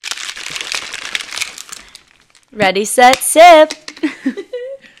Ready, set, sip.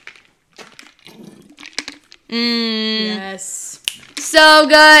 Yes. So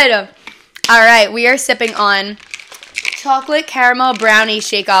good. All right, we are sipping on chocolate caramel brownie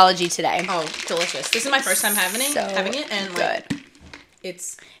Shakeology today. Oh, delicious. This is my first time having it, and like, good.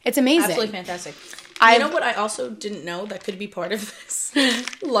 It's amazing. Absolutely fantastic. You know what I also didn't know that could be part of this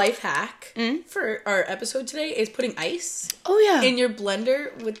life hack for our episode today is putting ice in your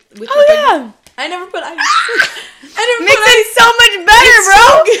blender with your yeah. I never put ice. Makes it so much better,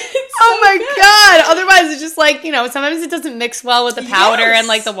 bro. Oh my god. Otherwise it's just like, sometimes it doesn't mix well with the powder and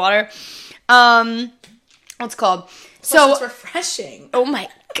like the water. What's it called? So it's refreshing. Oh my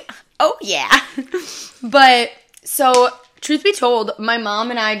god. Oh yeah. But so truth be told, my mom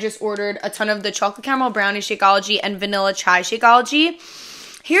and I just ordered a ton of the chocolate caramel brownie Shakeology and vanilla chai Shakeology.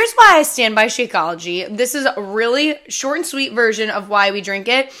 Here's why I stand by Shakeology. This is a really short and sweet version of why we drink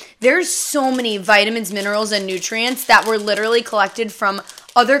it. There's so many vitamins, minerals, and nutrients that were literally collected from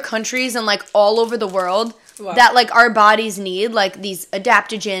other countries and like all over the world that like our bodies need, like these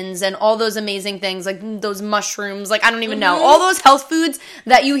adaptogens and all those amazing things, like those mushrooms, like I don't even know. All those health foods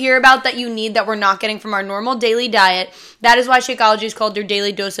that you hear about that you need that we're not getting from our normal daily diet. That is why Shakeology is called your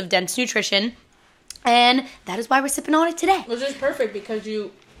daily dose of dense nutrition. And that is why we're sipping on it today. Which is perfect because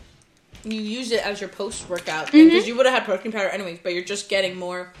you use it as your post-workout thing. Because you would have had protein powder anyways, but you're just getting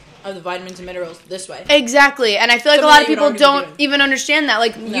more of the vitamins and minerals this way. Exactly. And I feel like a lot of people don't even understand that.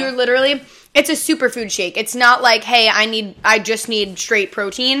 Like, you're literally... It's a superfood shake. It's not like, hey, I just need straight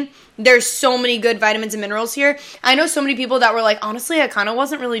protein. There's so many good vitamins and minerals here. I know so many people that were like, honestly, I kind of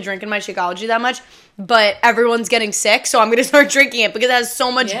wasn't really drinking my Shakeology that much, but everyone's getting sick, so I'm going to start drinking it because it has so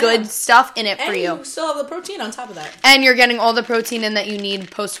much good stuff in it for you. And you still have the protein on top of that. And you're getting all the protein in that you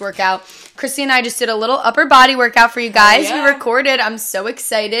need post-workout. Christy and I just did a little upper body workout for you guys. We recorded. I'm so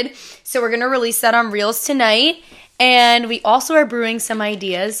excited. So we're going to release that on Reels tonight. And we also are brewing some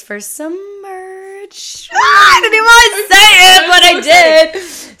ideas for some merch. I didn't even want to say it, but I did.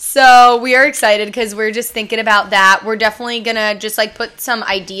 So we are excited because we're just thinking about that. We're definitely going to just like put some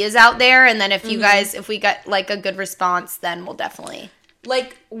ideas out there. And then if you guys, if we get like a good response, then we'll definitely.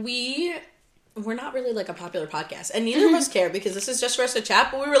 Like we're not really like a popular podcast, and neither of us care because this is just for us to chat,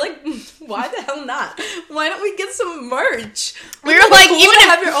 but we were like, why the hell not? Why don't we get some merch? We were like, even to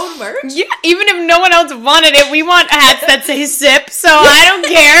have your own merch? Yeah, even if no one else wanted it, we want hats that say sip, so I don't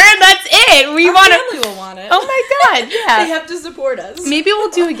care. That's it. Our family will want it. Oh my god, yeah. They have to support us. Maybe we'll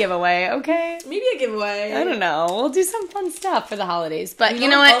do a giveaway, okay? Maybe a giveaway. I don't know. We'll do some fun stuff for the holidays. But you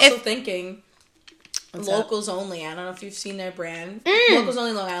know what? what? I'm also thinking... Locals Only. I don't know if you've seen their brand. Locals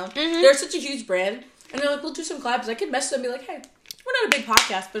Only Long Island. They're such a huge brand. And they're like, we'll do some collabs. I could message them and be like, hey, we're not a big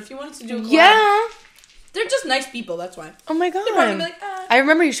podcast, but if you wanted to do a collab. They're just nice people, that's why. Oh my god. They're probably be like, I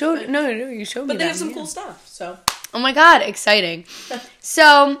remember you showed... No, you showed me But they have some cool stuff, so... Oh my god, exciting.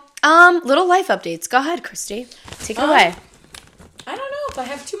 So, little life updates. Go ahead, Christy. Take it away. I don't know if I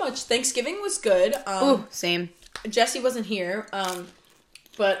have too much. Thanksgiving was good. Ooh, same. Jesse wasn't here,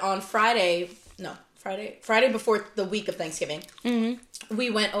 but on Friday before the week of Thanksgiving,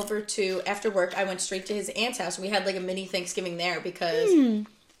 we went over to, after work, I went straight to his aunt's house. We had like a mini Thanksgiving there because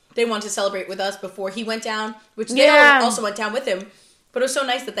they wanted to celebrate with us before he went down, which they also went down with him. But it was so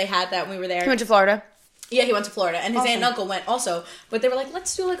nice that they had that when we were there. He went to Florida? Yeah, he went to Florida. And his aunt and uncle went also. But they were like,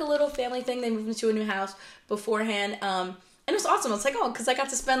 let's do like a little family thing. They moved into a new house beforehand. And it was awesome. I was like, because I got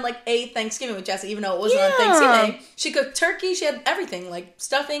to spend like a Thanksgiving with Jessie, even though it wasn't on Thanksgiving. She cooked turkey. She had everything, like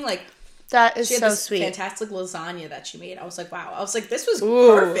stuffing, like... That is she had so this sweet. Fantastic lasagna that she made. I was like, wow. I was like, this was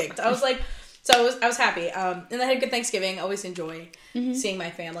perfect. I was like, so I was happy. And I had a good Thanksgiving. I always enjoy seeing my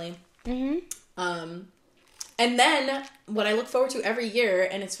family. And then what I look forward to every year,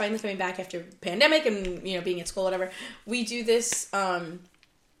 and it's finally coming back after pandemic and being at school, whatever. We do this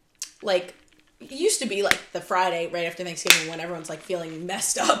like. It used to be like the Friday right after Thanksgiving when everyone's like feeling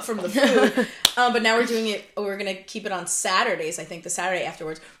messed up from the food. But now we're doing it, we're going to keep it on Saturdays, I think, the Saturday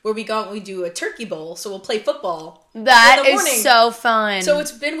afterwards, where we go and we do a turkey bowl. So we'll play football. That is so fun. So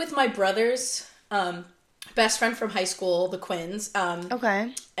it's been with my brother's best friend from high school, the Quins.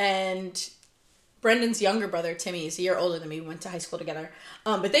 Okay. And Brendan's younger brother, Timmy, is a year older than me. We went to high school together.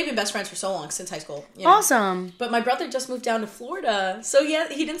 But they've been best friends for so long, since high school. Awesome. But my brother just moved down to Florida. So, yeah,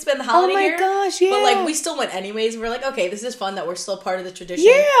 he didn't spend the holiday here. Oh, my gosh, yeah. But, like, we still went anyways. We're like, okay, this is fun that we're still part of the tradition.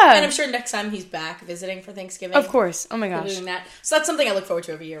 Yeah. And I'm sure next time he's back visiting for Thanksgiving. Of course. Oh, my gosh. Doing that. So that's something I look forward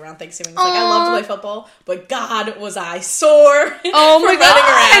to every year around Thanksgiving. It's like, I love to play football, but God, was I sore oh, my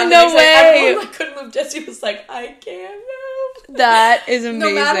God. running around. No way. Everyone that couldn't move, Jesse was like, I can't move. That is amazing.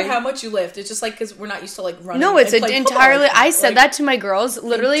 No matter how much you lift, it's just like because we're not used to like running. No, it's and playing entirely. football. I said that to my girls.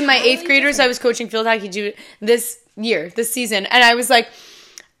 Literally, my 8th graders. different. I was coaching field hockey this season, and I was like,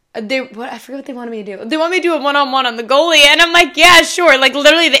 I forget what they wanted me to do. They want me to do a 1-on-1 on the goalie, and I'm like, yeah, sure. Like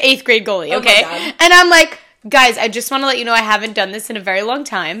literally the 8th grade goalie. Okay, and I'm like, guys, I just want to let you know I haven't done this in a very long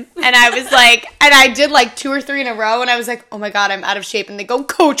time. And I was like, and I did like 2 or 3 in a row. And I was like, oh my God, I'm out of shape. And they go,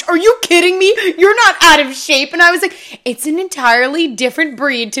 Coach, are you kidding me? You're not out of shape. And I was like, it's an entirely different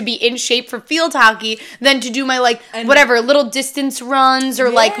breed to be in shape for field hockey than to do my like, whatever, little distance runs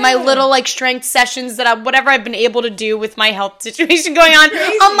or like my little like strength sessions whatever I've been able to do with my health situation going on.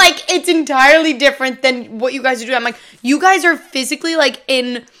 I'm like, it's entirely different than what you guys are doing. I'm like, you guys are physically like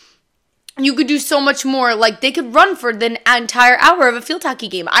you could do so much more. Like, they could run for the entire hour of a field hockey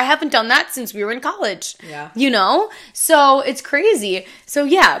game. I haven't done that since we were in college. Yeah. You know? So, it's crazy. So,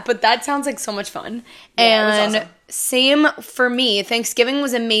 yeah, but that sounds like so much fun. Yeah, it was awesome. Same for me. Thanksgiving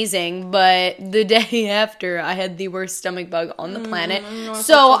was amazing, but the day after, I had the worst stomach bug on the planet.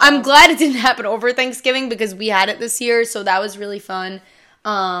 So, I'm glad it didn't happen over Thanksgiving because we had it this year, so that was really fun.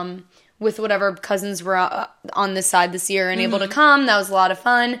 With whatever cousins were on this side this year and able to come. That was a lot of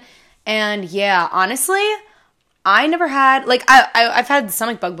fun. And yeah, honestly, I never had, like, I've had the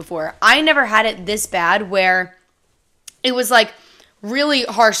stomach bug before. I never had it this bad where it was, like, really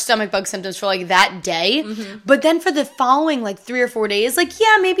harsh stomach bug symptoms for, like, that day. But then for the following, like, 3 or 4 days, like,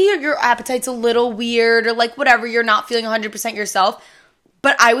 yeah, maybe your appetite's a little weird or, like, whatever, you're not feeling 100% yourself.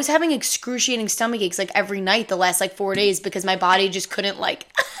 But I was having excruciating stomach aches, like, every night the last, like, 4 days because my body just couldn't, like...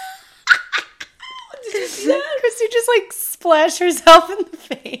 Did you see that? Christy just, like, splashed herself in the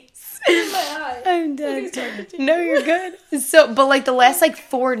face. In my eye. I'm dead. No, you're good. So, but like the last like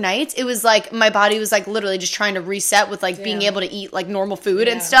 4 nights, it was like my body was like literally just trying to reset with like being able to eat like normal food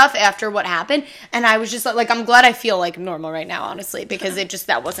and stuff after what happened. And I was just like, I'm glad I feel like normal right now, honestly, because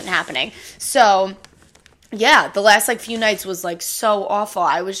that wasn't happening. So, yeah, the last like few nights was like so awful.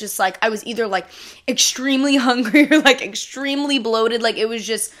 I was just like, I was either like extremely hungry or like extremely bloated. Like it was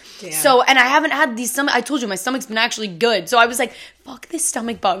just so, and I haven't had these I told you my stomach's been actually good. So I was like, fuck this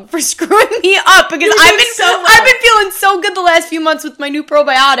stomach bug for screwing me up because I've been feeling so good the last few months with my new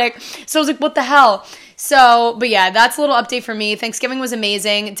probiotic. So I was like, what the hell? So, but yeah, that's a little update for me. Thanksgiving was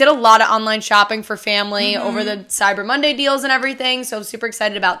amazing. Did a lot of online shopping for family over the Cyber Monday deals and everything. So I'm super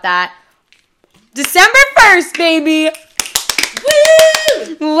excited about that. December 1st, baby!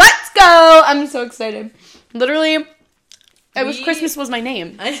 Woo! Let's go! I'm so excited. Literally, Christmas was my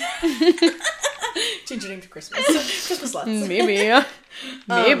name. Change your name to Christmas. Christmas lots. Maybe.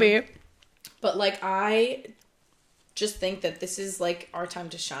 Maybe. But, like, I just think that this is, like, our time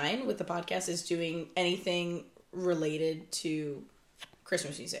to shine with the podcast is doing anything related to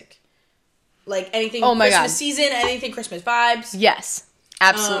Christmas music. Like, anything Christmas season, anything Christmas vibes. Yes.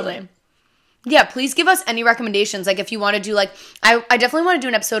 Absolutely. Yeah, please give us any recommendations. Like, if you want to do, like, I definitely want to do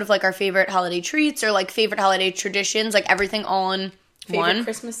an episode of, like, our favorite holiday treats or, like, favorite holiday traditions, like, everything all in favorite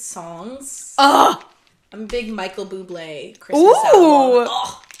Christmas songs. Oh! I'm a big Michael Bublé Christmas album.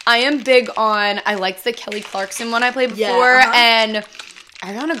 Oh. I am big on, I liked the Kelly Clarkson one I played before, and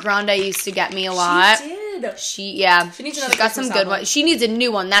Ariana Grande used to get me a lot. She did. She needs another got some good ones. She needs a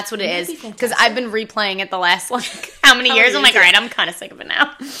new one. That's what it is. Because I've been replaying it the last, like, how many years? I'm like, all right, I'm kind of sick of it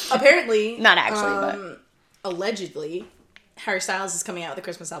now. Apparently. Not actually, but. Allegedly, Harry Styles is coming out with a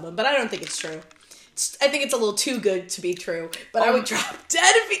Christmas album, but I don't think it's true. I think it's a little too good to be true. But I would drop dead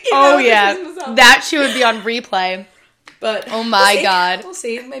if he came out with a Christmas album. That shit would be on replay. But oh my god, we'll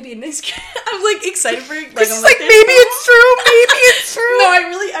see. Maybe next year. I'm like excited for it. Like, I'm like maybe it's true. Maybe it's true. No,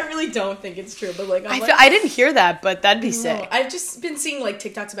 I really don't think it's true. But like, I didn't hear that, but that'd be sick. I've just been seeing like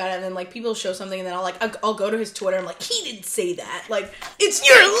TikToks about it, and then like people show something, and then I'll go to his Twitter. I'm like, he didn't say that. Like, it's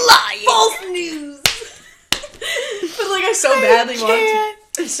your lying, false news. But like, I so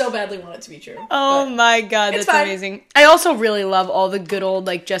badly want it to be true. Oh my god, that's amazing. I also really love all the good old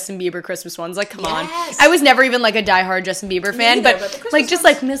like Justin Bieber Christmas ones. Like, come on. I was never even like a diehard Justin Bieber fan, but like just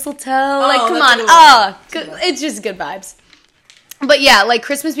like Mistletoe. Like, come on. It's just good vibes. But yeah, like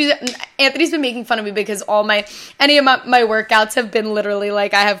Christmas music. Anthony's been making fun of me because any of my workouts have been literally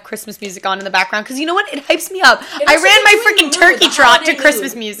like I have Christmas music on in the background because you know what? It hypes me up. I ran my freaking turkey trot to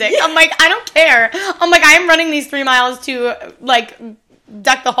Christmas music. I'm like, I don't care. I'm like, I am running these 3 miles to like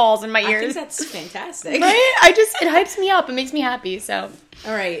duck the halls in my ears. I think that's fantastic. Right? it hypes me up. It makes me happy. So,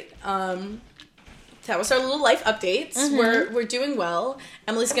 all right. That was our little life updates. We're doing well.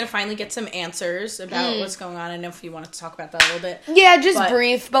 Emily's gonna finally get some answers about what's going on. I know if you wanted to talk about that a little bit. Yeah, just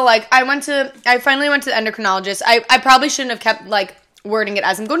brief. But like, I finally went to the endocrinologist. I probably shouldn't have kept like wording it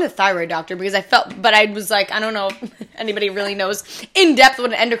as I'm going to the thyroid doctor because but I was like, I don't know if anybody really knows in depth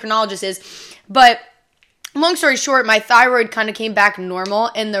what an endocrinologist is. But long story short, my thyroid kind of came back normal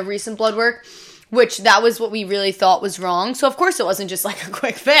in the recent blood work, which that was what we really thought was wrong. So of course it wasn't just like a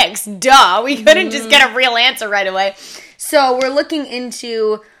quick fix. Duh. We couldn't just get a real answer right away. So we're looking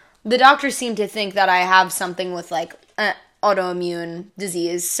into, the doctors seem to think that I have something with like autoimmune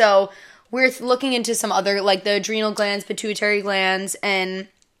disease. So we're looking into some other, like the adrenal glands, pituitary glands, and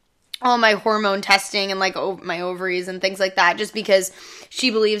all my hormone testing and like my ovaries and things like that, just because she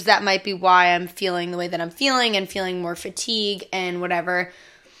believes that might be why I'm feeling the way that I'm feeling and feeling more fatigue and whatever.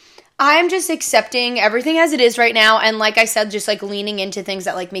 I'm just accepting everything as it is right now, and like I said, just like leaning into things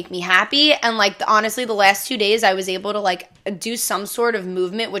that like make me happy. And like honestly, the last 2 days I was able to like do some sort of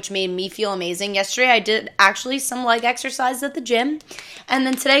movement, which made me feel amazing. Yesterday I did actually some leg exercise at the gym, and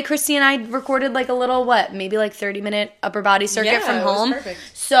then today Christy and I recorded like a little maybe like 30-minute upper body circuit from home. It was perfect.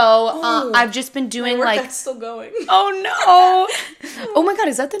 So I've just been doing like that's still going. Oh no! Oh my god,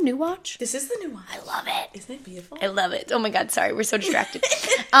 is that the new watch? This is the new one. I love it. Isn't it beautiful? I love it. Oh my god, sorry, we're so distracted.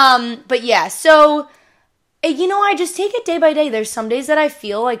 But yeah, so, I just take it day by day. There's some days that I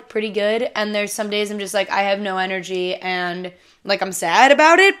feel, like, pretty good, and there's some days I'm just, like, I have no energy, and, like, I'm sad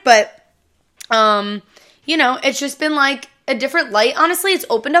about it, but, it's just been, like, a different light. Honestly, it's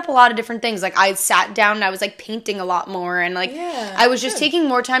opened up a lot of different things. Like, I sat down and I was, like, painting a lot more, and, like, I was just taking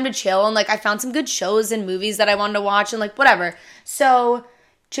more time to chill, and, like, I found some good shows and movies that I wanted to watch, and, like, whatever. So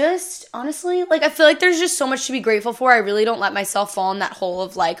just, honestly, like, I feel like there's just so much to be grateful for. I really don't let myself fall in that hole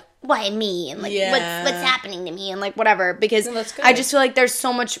of, like, why me? And, like, what's happening to me? And, like, whatever. Because I just feel like there's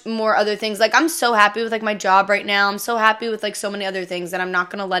so much more other things. Like, I'm so happy with, like, my job right now. I'm so happy with, like, so many other things that I'm not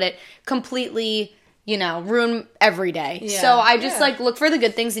going to let it completely, ruin every day. Yeah. So I just, like, look for the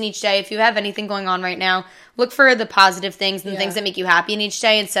good things in each day. If you have anything going on right now, look for the positive things and things that make you happy in each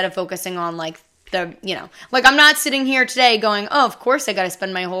day instead of focusing on, like, like, I'm not sitting here today going, oh, of course I got to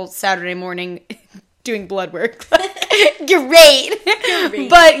spend my whole Saturday morning doing blood work. Great.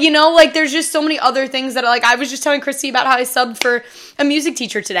 But, like, there's just so many other things that are, like, I was just telling Christy about how I subbed for a music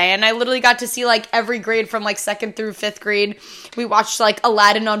teacher today, and I literally got to see, like, every grade from, like, 2nd through 5th grade. We watched, like,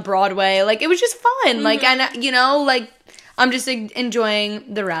 Aladdin on Broadway. Like, it was just fun. Mm-hmm. Like, and, like, I'm just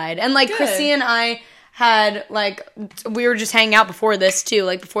enjoying the ride. And, like, Christy and I had, like, we were just hanging out before this, too,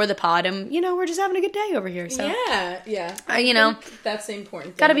 like, before the pod, and, we're just having a good day over here, so. Yeah. That's the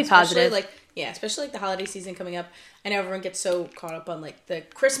important thing. Gotta be positive. Especially, like, the holiday season coming up. I know everyone gets so caught up on, like, the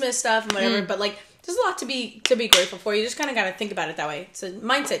Christmas stuff and whatever, but, like, there's a lot to be grateful for. You just kind of gotta think about it that way. It's a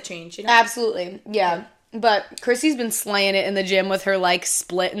mindset change, Absolutely, yeah. But Chrissy's been slaying it in the gym with her, like,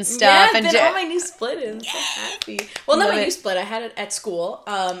 split and stuff. Yeah, and all my new split and I'm so happy. Well, not my new split. I had it at school,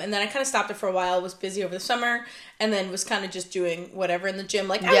 and then I kind of stopped it for a while, was busy over the summer, and then was kind of just doing whatever in the gym.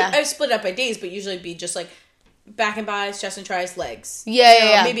 Like, I split up by days, but usually it'd be just, like, back and buys, chest and tries, legs.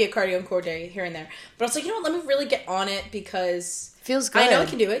 Yeah. Maybe a cardio and core day here and there. But I was like, let me really get on it because feels good. I know I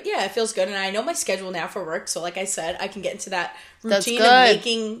can do it. Yeah, it feels good. And I know my schedule now for work. So like I said, I can get into that routine of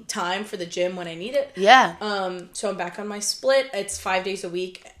making time for the gym when I need it. Yeah. So I'm back on my split. It's 5 days a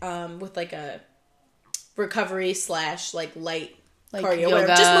week with like a recovery / like light cardio. Yoga.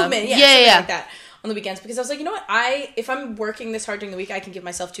 Just movement. Yeah. Like that on the weekends. Because I was like, if I'm working this hard during the week, I can give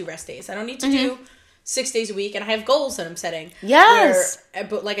myself 2 rest days. I don't need to do 6 days a week, and I have goals that I'm setting. Yes.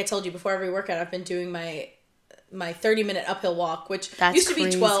 But like I told you, before every workout, I've been doing my 30-minute uphill walk, which used to be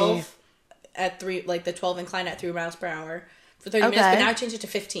 12 at 3, like the 12 incline at 3 miles per hour for 30 minutes, but now I changed it to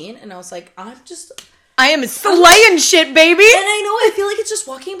 15, and I was like, I am slaying shit, baby. And I know, I feel like it's just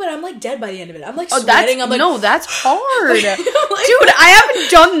walking, but I'm like dead by the end of it. I'm like sweating. No, that's hard. Dude, I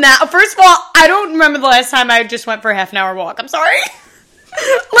haven't done that. First of all, I don't remember the last time I just went for a half an hour walk. I'm sorry.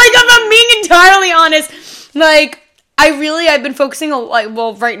 Like, if I'm being entirely honest, like, I've been focusing,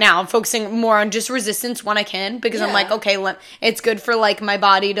 right now, I'm focusing more on just resistance when I can, because I'm like, okay, it's good for, like, my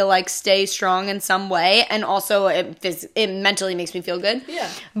body to, like, stay strong in some way, and also it mentally makes me feel good. Yeah.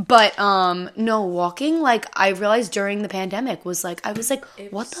 But, no, walking, like, I realized during the pandemic was, like, I was like,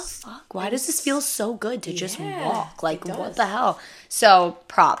 what the fuck? Why does this feel so good to just walk? Like, what the hell? So,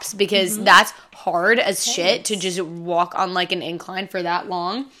 props, because that's hard as shit to just walk on, like, an incline for that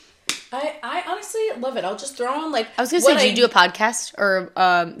long. I honestly love it. I'll just throw on, like... I was going to say, do you do a podcast or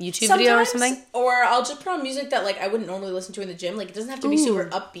a YouTube video or something? Or I'll just put on music that, like, I wouldn't normally listen to in the gym. Like, it doesn't have to be super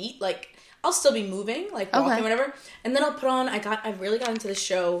upbeat. Like, I'll still be moving, like, walking, whatever. And then I'll put on... I really got into this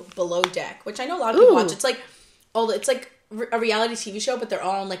show, Below Deck, which I know a lot of people watch. It's like... It's like a reality TV show, but they're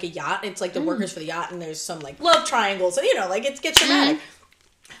all on, like, a yacht. It's like the workers for the yacht, and there's some, like, love triangles. And, like, it gets dramatic.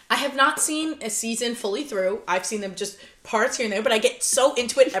 I have not seen a season fully through. I've seen them just parts here and there, but I get so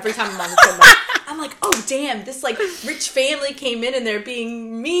into it every time I'm on the treadmill. I'm like, oh damn, this like rich family came in and they're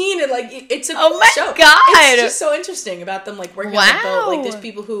being mean, and like it's a cool show. God. It's just so interesting about them like working on the boat. Like there's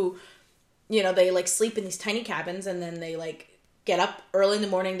people who, you know, they like sleep in these tiny cabins and then they like get up early in the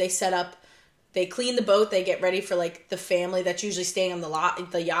morning, they set up, they clean the boat, they get ready for like the family that's usually staying on the yacht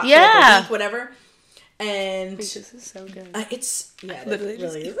for like a week, whatever. And this is so good. It's literally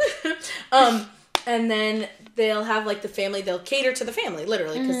really is. And then they'll have like the family, they'll cater to the family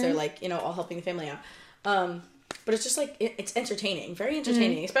literally because they're like, you know, all helping the family out. But it's just like it's entertaining, very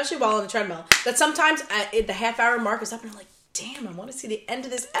entertaining, especially while on the treadmill. That sometimes at the half-hour mark is up and I'm like, damn, I want to see the end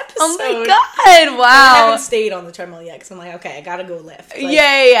of this episode. Oh my god! Wow. I haven't stayed on the treadmill yet because I'm like, okay, I gotta go lift. Like,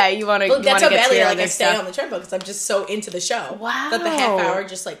 yeah. You want to. Well, that's how badly like I stay stuff on the treadmill because I'm just so into the show. Wow. That the half-hour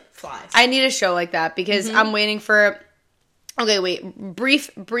just like flies. I need a show like that because I'm waiting for. Okay, wait. Brief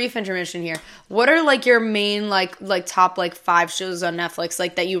intermission here. What are like your main like top like 5 shows on Netflix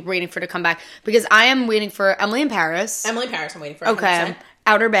like that you're waiting for to come back? Because I am waiting for Emily in Paris. Emily in Paris, I'm waiting for. 100%. Okay.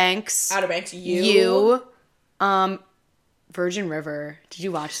 Outer Banks. You. Virgin River. Did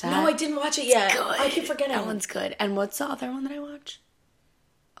you watch that? No, I didn't watch it yet. Good. I keep forgetting. That one's good. And what's the other one that I watch?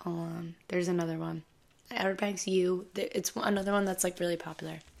 There's another one. Outer Banks. It's another one that's like really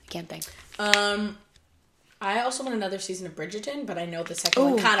popular. I can't think. I also want another season of Bridgerton, but I know the second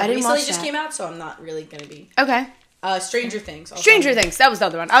one kind of recently just came out, so I'm not really gonna be. Okay. Stranger Things. Stranger Things. That was the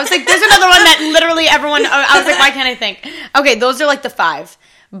other one. I was like, there's another one that literally everyone. I was like, why can't I think? Okay, those are like the 5.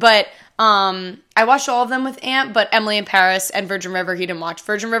 But I watched all of them with Aunt, but Emily in Paris and Virgin River he didn't watch.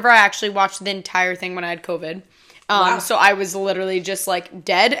 Virgin River I actually watched the entire thing when I had COVID. Wow. So I was literally just like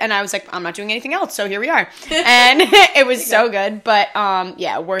dead, and I was like, I'm not doing anything else, so here we are. And it was so good, but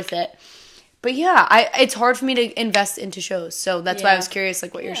yeah, worth it. But yeah, it's hard for me to invest into shows, so that's why I was curious,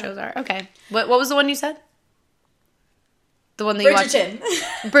 like, what your shows are. Okay. What was the one you said? The one that you watched?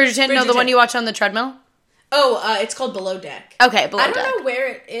 Bridgerton. No, the one you watch on the treadmill? Oh, it's called Below Deck. Okay, Below Deck. I don't know where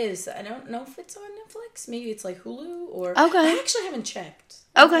it is. I don't know if it's on Netflix. Maybe it's like Hulu or... Okay. I actually haven't checked.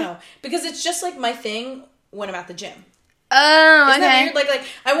 Okay. Because it's just like my thing when I'm at the gym. Oh, Isn't okay. that weird? Like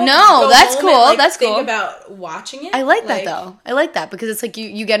I won't No, go that's home cool. And, like, that's think cool. about watching it. I like that though. I like that because it's like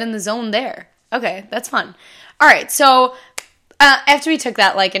you get in the zone there. Okay, that's fun. All right, so after we took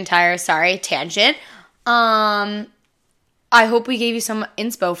that like entire tangent, I hope we gave you some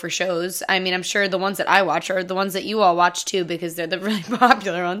inspo for shows. I mean, I'm sure the ones that I watch are the ones that you all watch too because they're the really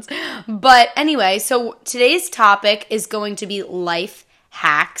popular ones. But anyway, so today's topic is going to be life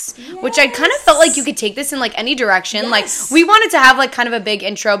hacks, which I kind of felt like you could take this in like any direction. Like we wanted to have like kind of a big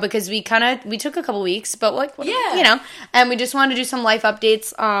intro because we took a couple weeks, but like you know, and we just wanted to do some life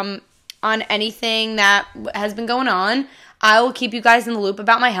updates on anything that has been going on. I will keep you guys in the loop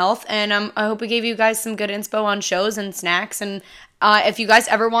about my health, and I hope we gave you guys some good inspo on shows and snacks. And if you guys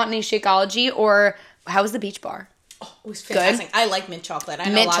ever want any Shakeology, or how was the beach bar? Oh, it was fantastic. Good. I like mint chocolate. I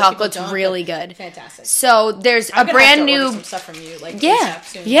know mint a lot chocolate's of people don't, really good. Fantastic. So there's I'm a brand new order some stuff from you, like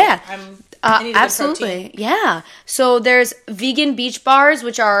soon. Yeah. I need absolutely. Yeah. So there's vegan beach bars,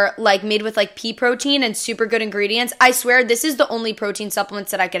 which are like made with like pea protein and super good ingredients. I swear this is the only protein supplements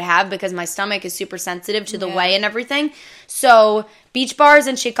that I could have because my stomach is super sensitive to the whey and everything. So beach bars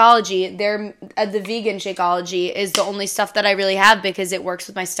and Shakeology, the vegan Shakeology is the only stuff that I really have because it works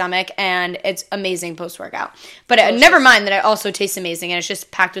with my stomach and it's amazing post-workout. But never mind that it also tastes amazing and it's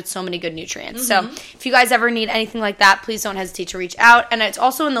just packed with so many good nutrients. So if you guys ever need anything like that, please don't hesitate to reach out. And it's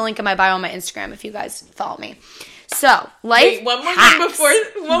also in the link in my bio on my Instagram if you guys follow me. So, life one more hacks. thing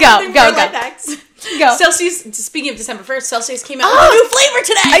before life hacks. Go. Celsius, speaking of December 1st, Celsius came out with a new flavor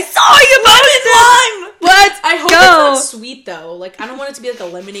today. I saw you lemon lime. What? I hope it's not sweet though. Like I don't want it to be like a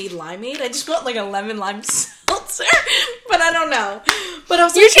lemonade limeade. I just want like a lemon lime seltzer. But I don't know. But I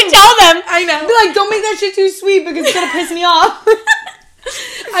was you should tell them. I know. Be like, don't make that shit too sweet because it's gonna piss me off.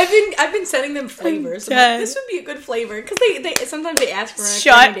 I've been sending them flavors. I'm like, this would be a good flavor because they sometimes they ask for a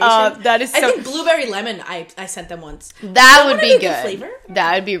Shut up! That is. So... I think blueberry lemon. I sent them once. That would be good. Flavor.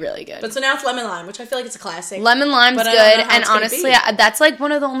 That would be really good. But so now it's lemon lime, which I feel like it's a classic. Lemon lime's good, and honestly, that's like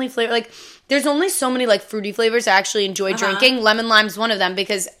one of the only flavors. Like, there's only so many like fruity flavors I actually enjoy drinking. Lemon lime's one of them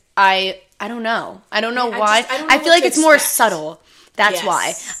because I don't know. I don't know why. I feel like it's more subtle. That's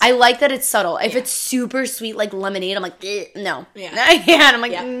why. I like that it's subtle. If it's super sweet, like lemonade, I'm like, no. Yeah. And I'm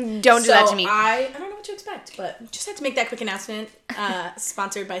like, don't do that to me. I don't know what to expect, but just had to make that quick announcement.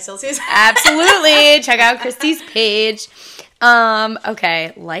 Sponsored by Celsius. Absolutely. Check out Christy's page.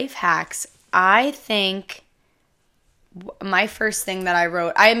 Okay, life hacks. I think my first thing that I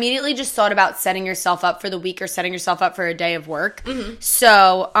wrote, I immediately just thought about setting yourself up for the week or setting yourself up for a day of work. Mm-hmm.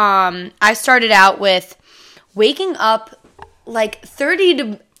 So I started out with waking up like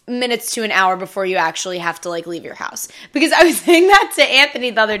 30 minutes to an hour before you actually have to like leave your house, because I was saying that to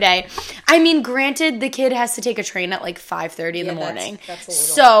Anthony the other day. I mean, granted, the kid has to take a train at like 5:30 in the morning, that's a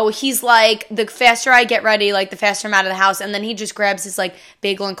little... so he's like, the faster I get ready, like the faster I'm out of the house, and then he just grabs his like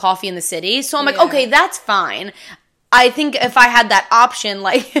bagel and coffee in the city. So I'm like, okay, that's fine. I think if I had that option,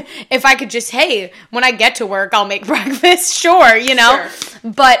 like, if I could just, hey, when I get to work, I'll make breakfast, sure, you know?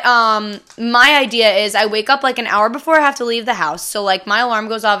 Sure. But my idea is I wake up, like, an hour before I have to leave the house. So, like, my alarm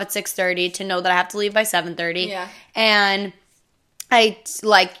goes off at 6:30 to know that I have to leave by 7:30. Yeah. And I,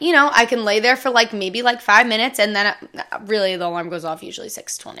 like, you know, I can lay there for, like, maybe, like, 5 minutes, and then, really, the alarm goes off usually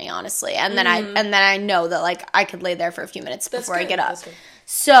 6:20, honestly. And then I know that, like, I could lay there for a few minutes before I get up.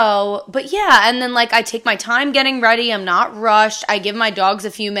 So, but yeah, and then, like, I take my time getting ready. I'm not rushed. I give my dogs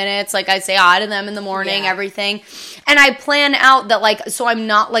a few minutes. Like, I say hi to them in the morning, everything. And I plan out that, like, so I'm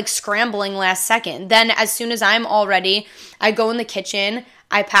not, like, scrambling last second. Then as soon as I'm all ready, I go in the kitchen.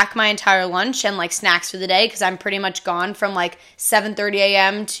 I pack my entire lunch and, like, snacks for the day, because I'm pretty much gone from, like, 7:30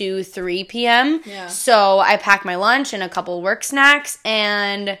 a.m. to 3 p.m. Yeah. So I pack my lunch and a couple work snacks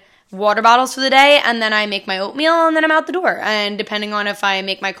and water bottles for the day, and then I make my oatmeal, and then I'm out the door. And depending on if I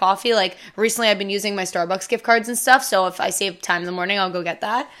make my coffee, like recently I've been using my Starbucks gift cards and stuff, so if I save time in the morning, I'll go get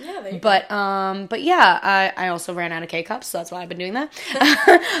that. Yeah, there you go. But yeah, I also ran out of K-cups, so that's why I've been doing that.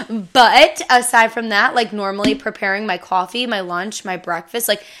 But aside from that, like normally preparing my coffee, my lunch, my breakfast,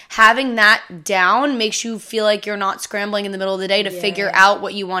 like having that down makes you feel like you're not scrambling in the middle of the day to figure out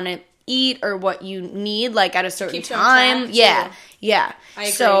what you want to eat or what you need, like at a certain time. Yeah. I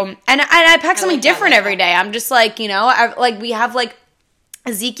agree. So, and I pack something different every day. I'm just like, you know, we have like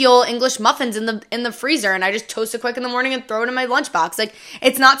Ezekiel English muffins in the freezer, and I just toast it quick in the morning and throw it in my lunchbox. Like,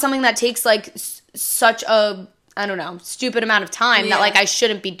 it's not something that takes like such a, I don't know, stupid amount of time that like I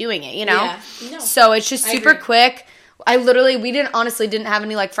shouldn't be doing it, you know? Yeah. No. So it's just super quick. We didn't have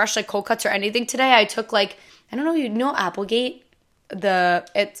any like fresh like cold cuts or anything today. I took like, I don't know, you know Applegate?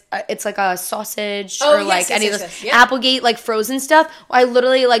 It's like a sausage any of those Applegate like frozen stuff. I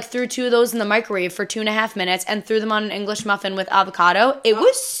literally like threw 2 of those in the microwave for 2.5 minutes and threw them on an English muffin with avocado. It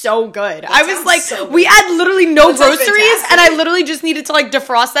was so good. I was like, we had literally no groceries, and I literally just needed to like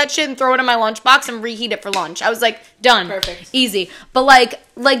defrost that shit and throw it in my lunchbox and reheat it for lunch. I was like, done. Perfect. Easy. But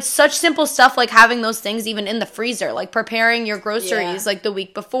like such simple stuff, like having those things even in the freezer, like preparing your groceries like the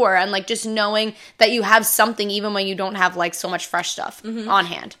week before, and like just knowing that you have something even when you don't have like so much fresh stuff on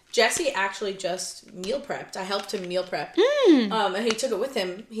hand. Jesse actually just meal prepped. I helped him meal prep. And he took it with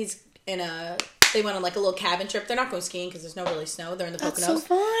him. They went on like a little cabin trip. They're not going skiing because there's no really snow. They're in the Poconos. That's so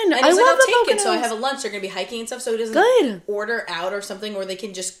fun. And he's like, I'll take it. So I have a lunch. They're going to be hiking and stuff. So he doesn't order out or something, or they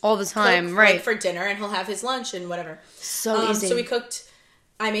can just all the time, cook, right? Like, for dinner, and he'll have his lunch and whatever. So easy. So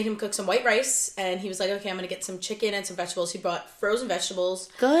I made him cook some white rice, and he was like, okay, I'm going to get some chicken and some vegetables. He bought frozen vegetables.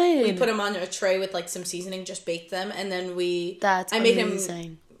 Good. We put them on a tray with like some seasoning, just baked them, and then we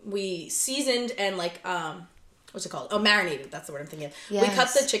seasoned and like what's it called? Oh, marinated. That's the word I'm thinking of. Yes. We cut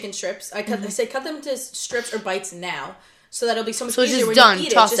the chicken strips. I say cut them to strips or bites now, so that it'll be so much easier when you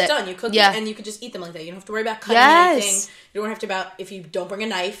eat it. It's just done. You cook it, and you can just eat them like that. You don't have to worry about cutting anything. You don't have to if you don't bring a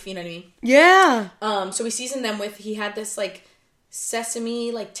knife. You know what I mean? Yeah. So we seasoned them with. He had this like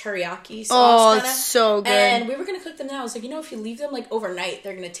sesame like teriyaki sauce. Oh, it's so good. And we were gonna cook them now. I was like, if you leave them like overnight,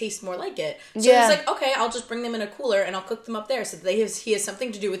 they're gonna taste more like it. So he was like, okay, I'll just bring them in a cooler and I'll cook them up there. So that he has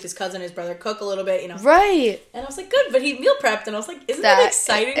something to do with his cousin, his brother, cook a little bit, Right. And I was like, good, but he meal prepped, and I was like, isn't that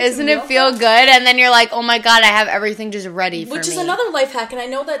exciting? Isn't it feel good? And then you're like, oh my god, I have everything just ready for me. Which is another life hack, and I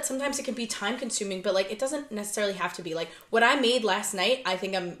know that sometimes it can be time consuming, but like it doesn't necessarily have to be. Like what I made last night, I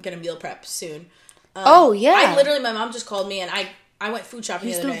think I'm gonna meal prep soon. My mom just called me, and I went food shopping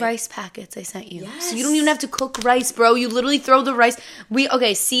the other day. Use the rice packets I sent you. Yes. So you don't even have to cook rice, bro. You literally throw the rice.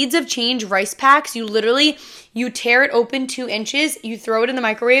 Seeds of Change rice packs. You tear it open 2 inches. You throw it in the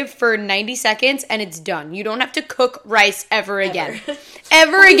microwave for 90 seconds, and it's done. You don't have to cook rice ever again.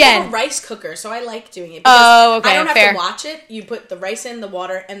 Ever again. I have a rice cooker, so I like doing it. I don't have to watch it. You put the rice in, the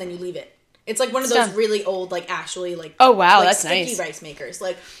water, and then you leave it. It's like one of those really old, like actually, like that's sticky nice. Rice makers.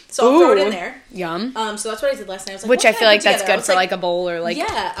 Like, so I'll throw it in there. Yum. So that's what I did last night. I was like, which I feel like that's good for like a bowl or like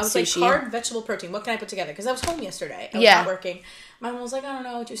I was sushi. Like carb vegetable protein. What can I put together? Because I was home yesterday. I was not working. My mom was like, I don't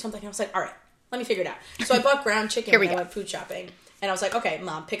know, do something. And I was like, all right, let me figure it out. So I bought ground chicken when I went food shopping, and I was like, okay,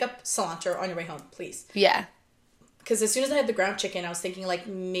 Mom, pick up cilantro on your way home, please. Yeah. because as soon as I had the ground chicken, I was thinking like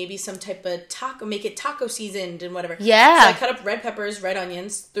maybe some type of taco, make it taco seasoned and whatever. Yeah. So I cut up red peppers, red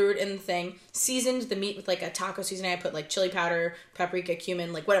onions, threw it in the thing, seasoned the meat with like a taco seasoning. I put like chili powder, paprika,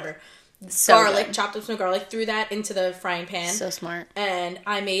 cumin, like whatever. So garlic, good. chopped up some garlic, threw that into the frying pan. So smart. And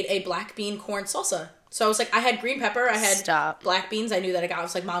I made a black bean corn salsa. So I was like, I had green pepper, I had black beans. I knew that I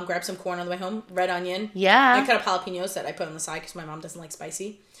was like, Mom, grab some corn on the way home. Red onion. Yeah. I cut up jalapenos that I put on the side because my mom doesn't like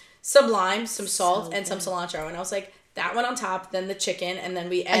spicy. Some lime, some salt, and some cilantro. And I was like, that one on top, then the chicken, and then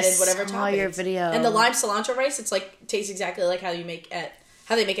we added whatever toppings. I saw your video. And the lime cilantro rice, it's like, tastes exactly like how they make it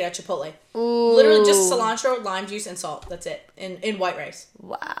at Chipotle. Ooh. Literally just cilantro, lime juice, and salt. That's it. In white rice.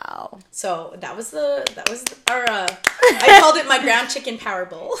 Wow. So that was our I called it my ground chicken power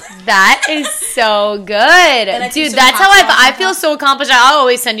bowl. That is so good. Dude, that's how I feel so accomplished. I'll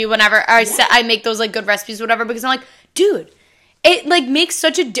always send you whenever I make those like good recipes or whatever, because I'm like, dude, it like makes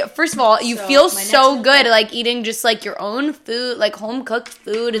such a first of all, you feel so good like eating just like your own food, like home cooked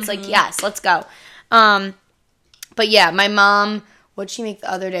food. It's like, yes, let's go. But yeah, my mom, what'd she make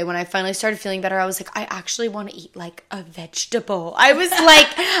the other day when I finally started feeling better? I was like, I actually want to eat like a vegetable. I was like,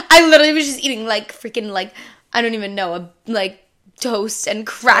 I literally was just eating like freaking like, I don't even know, like toast and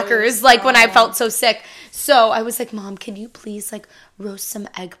crackers, like when I felt so sick. So I was like, Mom, can you please like roast some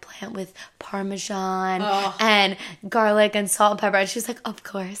eggplant with Parmesan and garlic and salt and pepper? And she's like, of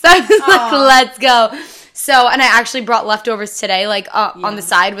course. I was like, let's go. So, and I actually brought leftovers today, like on the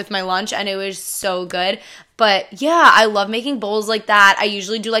side with my lunch, and it was so good. But yeah, I love making bowls like that. I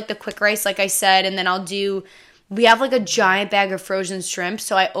usually do like the quick rice, like I said, and then we have like a giant bag of frozen shrimp,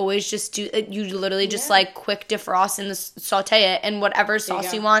 so I always just do it. You literally just like quick defrost and saute it in whatever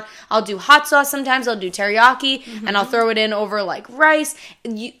sauce you want. I'll do hot sauce sometimes. I'll do teriyaki, and I'll throw it in over like rice.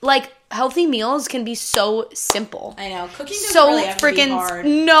 Like healthy meals can be so simple. I know cooking doesn't really have to be hard.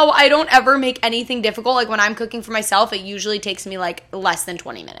 No, I don't ever make anything difficult. Like when I'm cooking for myself, it usually takes me like less than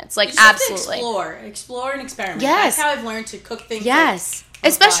 20 minutes. Like absolutely explore and experiment. Yes, that's how I've learned to cook things. Yes.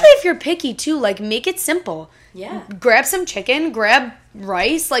 Especially if you're picky too, like make it simple. Yeah. Grab some chicken, grab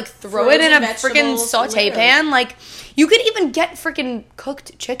rice, like throw it in a freaking saute pan. Like you could even get freaking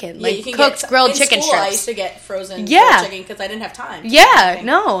cooked chicken, like cooked grilled chicken strips. I used to get frozen grilled chicken because I didn't have time. Yeah,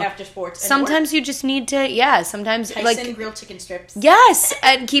 no. After sports. Sometimes you just need to, sometimes Tyson like grilled chicken strips. Yes,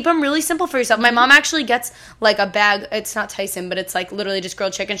 and keep them really simple for yourself. My mom actually gets like a bag. It's not Tyson, but it's like literally just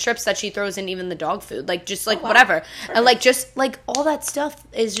grilled chicken strips that she throws in even the dog food, like just like whatever. Perfect. And like just like all that stuff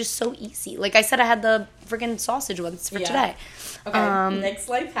is just so easy. Like I said, I had the freaking sausage ones for today. Okay, next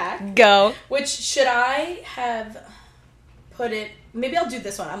life hack. Go. Which should I have put it? Maybe I'll do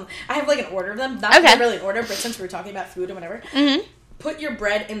this one. I have like an order of them. Not really an order, but since we were talking about food and whatever, put your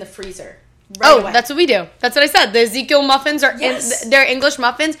bread in the freezer. Away. That's what we do. That's what I said. The Ezekiel muffins are they're English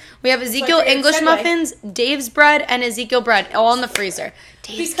muffins. We have Ezekiel English muffins, Dave's bread, and Ezekiel bread all in the freezer.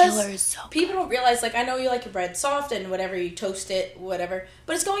 Dave's killer is so good. People don't realize, like, I know you like your bread soft and whatever, you toast it, whatever,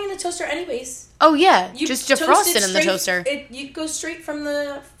 but it's going in the toaster anyways. Oh, yeah. You just defrost it in the toaster. You go straight from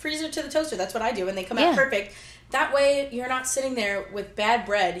the freezer to the toaster. That's what I do, and they come out perfect. That way, you're not sitting there with bad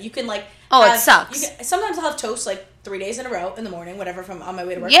bread. You can, like... it sucks. Sometimes I'll have toast, like, 3 days in a row in the morning, whatever, from on my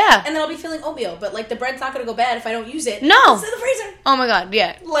way to work. Yeah. And then I'll be feeling oatmeal, but, like, the bread's not going to go bad if I don't use it. No. It's in the freezer. Oh, my God,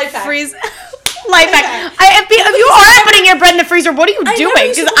 yeah. Life hack. Life hack. If you are putting your bread in the freezer, what are you doing?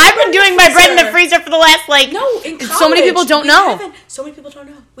 Because I've been doing my bread in the freezer for the last, like... in college. So many people don't know. So many people don't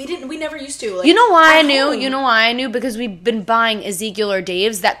know. We never used to. Like, you know why I knew? You know why I knew? Because we've been buying Ezekiel or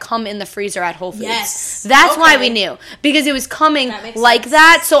Dave's that come in the freezer at Whole Foods. Yes. That's why we knew. Because it was coming like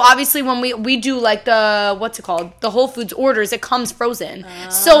that. So obviously when we do like the, what's it called? The Whole Foods orders, it comes frozen.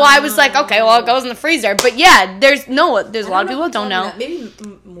 So I was like, okay, well it goes in the freezer. But yeah, there's a lot of people that don't know. Maybe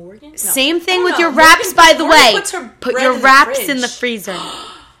Morgan? No. Same thing with your wraps, by the way. Put your wraps in the freezer.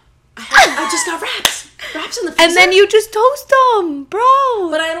 I just got wraps. Wraps in the freezer. And then you just toast them, bro.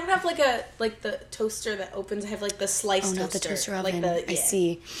 But I don't have the toaster that opens. I have like the sliced toaster. Not the toaster oven. I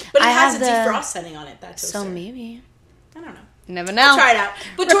see. But it has a defrost setting on it, that toaster. So maybe. I don't know. You never know. I'll try it out.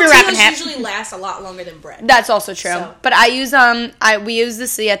 But tortillas usually last a lot longer than bread. That's also true. So. But I use we use the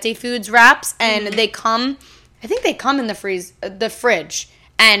Siete Foods wraps, and they come. I think they come in the fridge.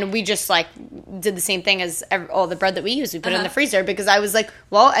 And we just, like, did the same thing as all the bread that we use. We put it in the freezer because I was like,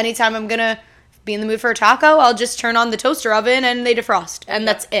 well, anytime I'm going to be in the mood for a taco, I'll just turn on the toaster oven and they defrost. And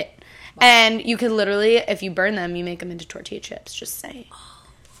that's it. Wow. And you can literally, if you burn them, you make them into tortilla chips. Just saying.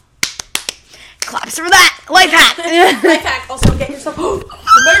 Claps for that. Life hack. Life hack. Also, get yourself...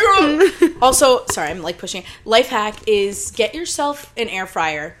 Also, sorry, I'm, like, pushing. Life hack is get yourself an air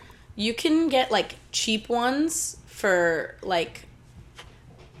fryer. You can get, like, cheap ones for, like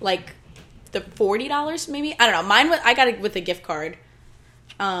the $40 maybe. I don't know. I got it with a gift card.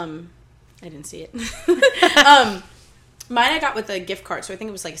 I didn't see it. Mine I got with a gift card, so I think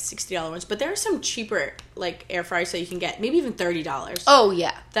it was like $60 ones. But there are some cheaper like air fryers that you can get, maybe even $30. Oh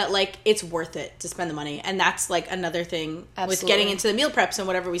yeah, that like it's worth it to spend the money, and that's like another thing with Absolutely. getting into the meal preps and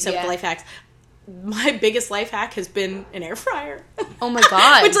whatever we said with the life hacks. My biggest life hack has been an air fryer. Oh my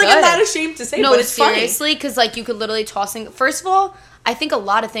God, which like good. I'm not ashamed to say, No, but it's seriously, because like you could literally first of all, I think a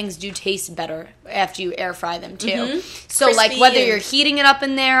lot of things do taste better after you air fry them too. Mm-hmm. So Crispy like whether and- you're heating it up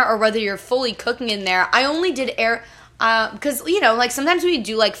in there or whether you're fully cooking in there, I only did air. Because, you know, like, sometimes we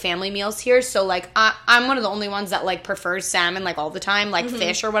do, like, family meals here, so, like, I'm one of the only ones that, like, prefers salmon, like, all the time, like,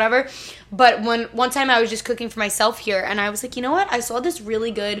 fish or whatever, but one time I was just cooking for myself here, and I was like, you know what, I saw this really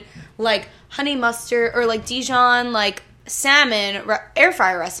good, like, honey mustard, or, like, Dijon, like, salmon air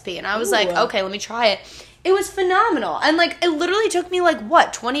fryer recipe, and I was like, okay, let me try it. It was phenomenal. And, like, it literally took me, like,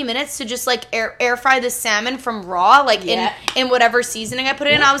 20 minutes to just, like, air fry the salmon from raw, like, in whatever seasoning I put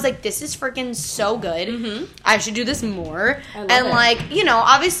it in. I was like, this is freaking so good. I should do this more. I love and, it. like, you know,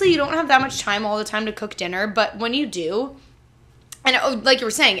 obviously you don't have that much time all the time to cook dinner, but when you do... And like you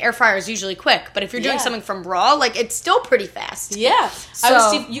were saying, air fryer is usually quick, but if you're doing something from raw, like, it's still pretty fast. Yeah.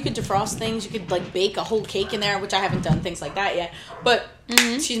 So, you could defrost things. You could, like, bake a whole cake in there, which I haven't done things like that yet. But,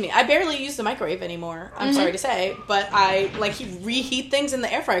 excuse me, I barely use the microwave anymore. I'm sorry to say. But I, like, reheat things in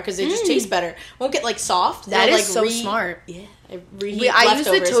the air fryer because they just taste better. Won't get, like, soft. That They'll, is so smart. Yeah. I reheat I use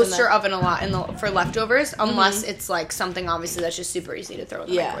the leftovers toaster oven a lot for leftovers, unless it's, like, something, obviously, that's just super easy to throw in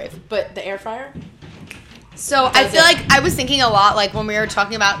the microwave. But the air fryer? So I feel like I was thinking a lot, like, when we were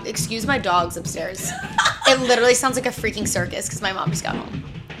talking about, excuse my dogs upstairs. It literally sounds like a freaking circus because my mom just got home.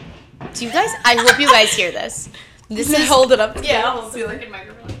 Do you guys, I hope you guys hear this. This is, hold it up. yeah, I'll hold the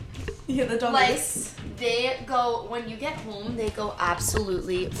microphone. Yeah, the dog. Like, they go, when you get home, they go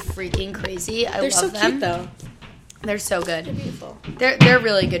absolutely freaking crazy. They're so love them. cute, though. They're so good. They're beautiful. They're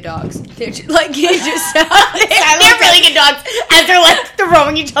really good dogs. They're just, like, you just they're really good dogs as they're like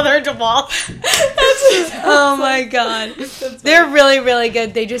throwing each other into balls. Oh my God, they're really really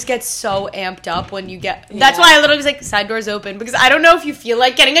good. They just get so amped up when you get. That's why I literally was like, side doors open, because I don't know if you feel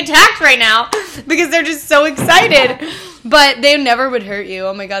like getting attacked right now because they're just so excited. But they never would hurt you.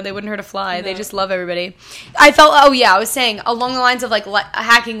 Oh my God, they wouldn't hurt a fly. No. They just love everybody. I felt. Oh yeah, I was saying along the lines of like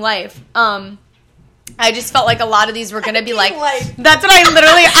hacking life. I just felt like a lot of these were going to be like, that's what I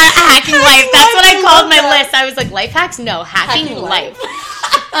literally, hacking life. That's what I called my list. I was like, life hacks? No, hacking life.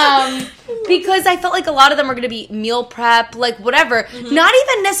 Because I felt like a lot of them were going to be meal prep, like whatever. Not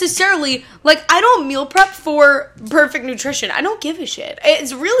even necessarily, like, I don't meal prep for perfect nutrition. I don't give a shit.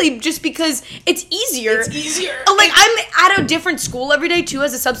 It's really just because it's easier. It's easier. Like, I'm at a different school every day, too,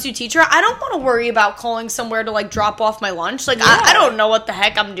 as a substitute teacher. I don't want to worry about calling somewhere to, like, drop off my lunch. Like, I don't know what the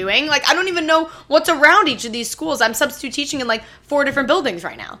heck I'm doing. Like, I don't even know what's around each of these schools. I'm substitute teaching in, like, 4 different buildings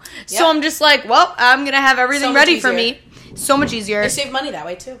right now. So I'm just like, well, I'm going to have everything ready for me. So much easier. They save money that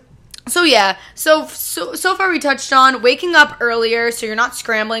way, too. So yeah, so far we touched on waking up earlier so you're not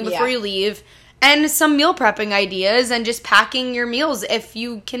scrambling before you leave, and some meal prepping ideas, and just packing your meals if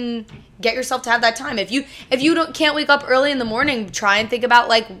you can get yourself to have that time. If you can't wake up early in the morning, try and think about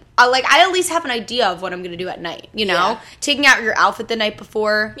like I at least have an idea of what I'm gonna do at night. You know, taking out your outfit the night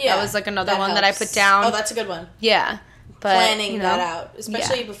before. Yeah, that was like another one that I put down. Oh, that's a good one. Yeah, but planning that out,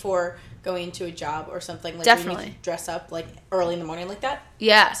 especially before going into a job or something. Like, definitely. You need to dress up like early in the morning like that.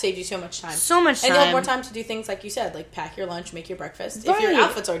 Yeah, saves you so much time. So much time, and you'll have more time to do things like you said, like pack your lunch, make your breakfast. Right. If your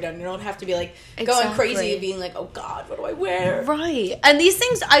outfits are done, you don't have to be like going crazy and being like, oh God, what do I wear? Right. And these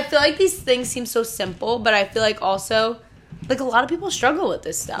things, I feel like these things seem so simple, but I feel like also, like, a lot of people struggle with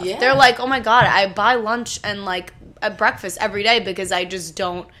this stuff. Yeah. They're like, oh my God, I buy lunch and like a breakfast every day because I just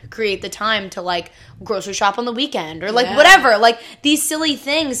don't create the time to like grocery shop on the weekend or like whatever. Like, these silly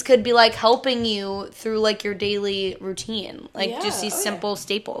things could be like helping you through like your daily routine, like just these simple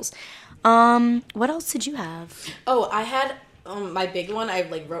staples. What else did you have? Oh, I had my big one I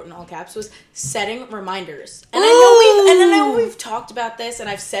like wrote in all caps was setting reminders. And I know we've talked about this, and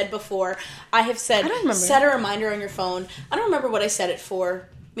I've said before, I have said set a reminder on your phone. I don't remember what I set it for.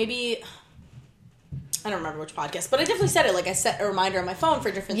 Maybe I don't remember which podcast, but I definitely said it. Like, I set a reminder on my phone for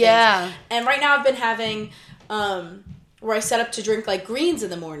different things. And right now I've been having where I set up to drink like greens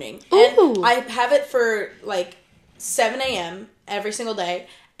in the morning. Ooh. And I have it for like 7 a.m. every single day.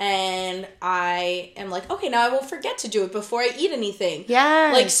 And I am like, okay, now I won't forget to do it before I eat anything.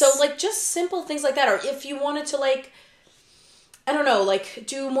 Yes. Like, so like just simple things like that. Or if you wanted to like, I don't know, like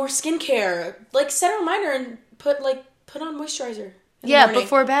do more skincare, like set a reminder and put on moisturizer. Yeah,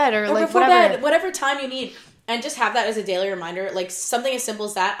 before bed or like before whatever. bed, whatever time you need. And just have that as a daily reminder. Like, something as simple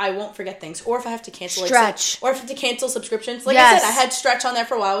as that, I won't forget things. Or if I have to cancel... Stretch. Or if I have to cancel subscriptions. Like I said, I had Stretch on there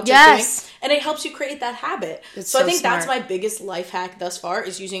for a while, which I was doing. And it helps you create that habit. So I think that's my biggest life hack thus far,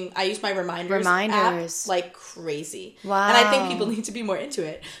 is I use my reminders app like crazy. Wow. And I think people need to be more into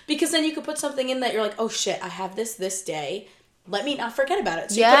it. Because then you could put something in that you're like, oh shit, I have this day. Let me not forget about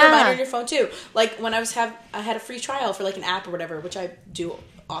it. So you put a reminder on your phone too. Like when I had a free trial for like an app or whatever, which I do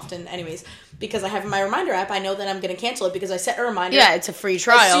often anyways, because I have my reminder app. I know that I'm going to cancel it because I set a reminder. Yeah, it's a free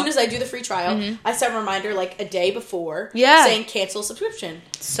trial. As soon as I do the free trial, I set a reminder like a day before saying cancel subscription.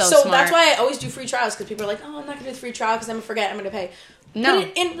 So smart. That's why I always do free trials, because people are like, oh, I'm not going to do the free trial because I'm going to forget. I'm going to pay. No. Put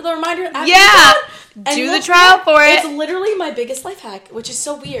it in the reminder app. Yeah. Do the trial for it. It's literally my biggest life hack, which is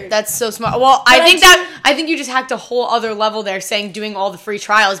so weird. That's so smart. Well, I think you just hacked a whole other level there, saying doing all the free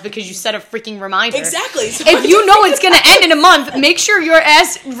trials because you set a freaking reminder. Exactly. So if you know it's going to end in a month, make sure your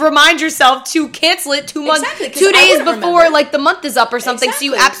ass remind yourself to cancel it 2 months, 2 days before like the month is up or something, so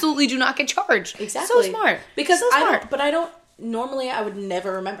you absolutely do not get charged. Exactly. So smart. Because I don't. Normally, I would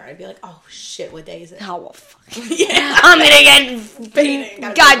never remember. I'd be like, oh, shit, what day is it? Oh, well, fuck. I'm going to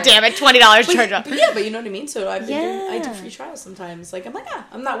get, God damn it, $20 charge up. But you know what I mean? So I do free trials sometimes. Like, I'm like,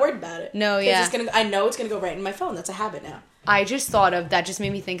 I'm not worried about it. No, I know it's going to go right in my phone. That's a habit now. I just thought of, that just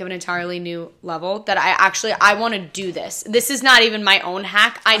made me think of an entirely new level that I want to do this. This is not even my own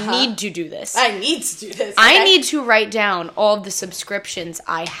hack. I need to do this. I need to do this. I need to write down all of the subscriptions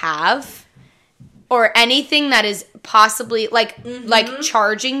I have, or anything that is possibly like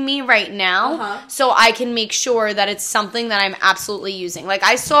charging me right now, so I can make sure that it's something that I'm absolutely using. Like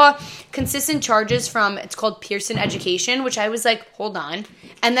I saw consistent charges from, it's called Pearson Education, which I was like, hold on.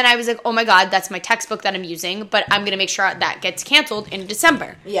 And then I was like, oh my God, that's my textbook that I'm using, but I'm going to make sure that gets canceled in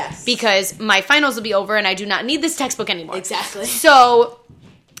December. Yes. Because my finals will be over and I do not need this textbook anymore. Exactly. So...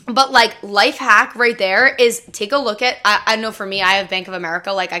 But, like, life hack right there is take a look at, I know for me, I have Bank of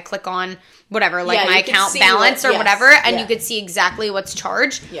America, like, I click on whatever, like, my account balance or whatever, and you could see exactly what's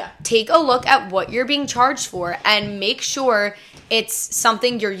charged. Yeah. Take a look at what you're being charged for and make sure it's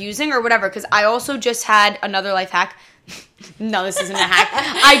something you're using or whatever, because I also just had another life hack. No, this isn't a hack.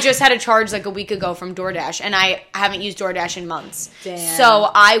 I just had a charge like a week ago from DoorDash, and I haven't used DoorDash in months. Damn. So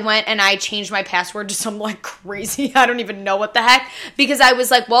I went and I changed my password to some like crazy, I don't even know what the heck, because I was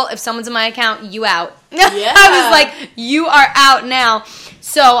like, well, if someone's in my account, you out. Yeah. I was like, you are out now.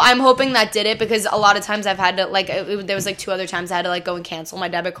 So I'm hoping that did it, because a lot of times I've had to, like, there was like 2 other times I had to like go and cancel my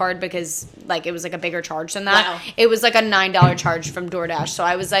debit card because like it was like a bigger charge than that. Wow. It was like a $9 charge from DoorDash. So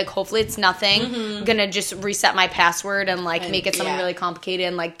I was like, hopefully it's nothing. I'm gonna just reset my password and like make it something really complicated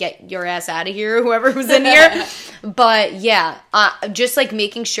and like get your ass out of here, whoever was in here. But yeah, just like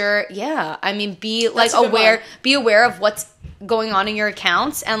making sure, I mean, be like aware of what's going on in your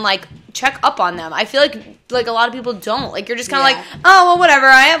accounts and like check up on them. I feel like a lot of people don't. Like you're just kind of like, oh well, whatever.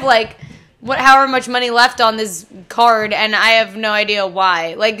 I have like however much money left on this card and I have no idea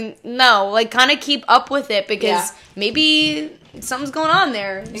why. Like no, like kind of keep up with it, because maybe something's going on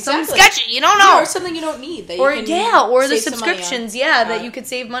there. Something sketchy. You don't know. Or something you don't need. That or you can or the subscriptions, that you could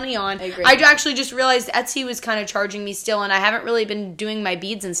save money on. I agree. I actually just realized Etsy was kind of charging me still, and I haven't really been doing my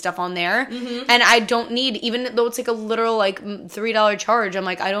beads and stuff on there. And I don't need, even though it's like a literal like $3 charge, I'm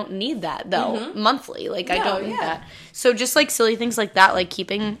like, I don't need that though monthly. Like I don't need that. So just like silly things like that, like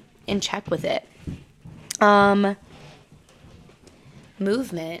keeping in check with it.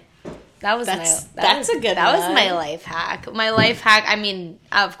 Movement. That's a good one. That was my life hack. My life hack, I mean,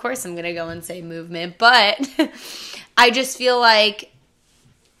 of course I'm going to go and say movement, but I just feel like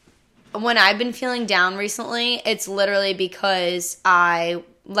when I've been feeling down recently, it's literally because I,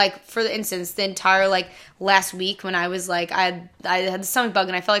 like, for instance, the entire, like, last week when I was, like, I had the stomach bug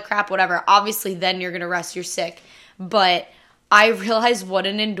and I felt like crap, whatever. Obviously, then you're going to rest, you're sick. But I realized what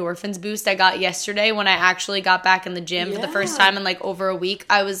an endorphins boost I got yesterday when I actually got back in the gym for the first time in, like, over a week.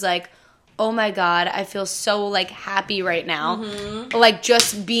 I was like, oh my God, I feel so, like, happy right now. Like,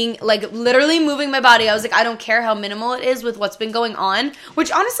 just being, like, literally moving my body. I was like, I don't care how minimal it is with what's been going on.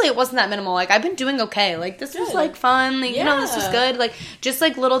 Which, honestly, it wasn't that minimal. Like, I've been doing okay. Like, this was, like, fun. Like, you know, this was good. Like, just,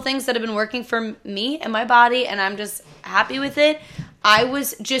 like, little things that have been working for me and my body, and I'm just happy with it. I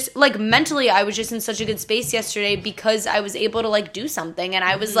was just, like, mentally, I was just in such a good space yesterday because I was able to, like, do something. And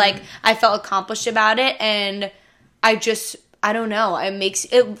I was, like, I felt accomplished about it, and I don't know.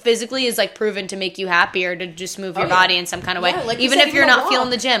 It physically is like proven to make you happier to just move your body in some kind of way. Like even if you're not feeling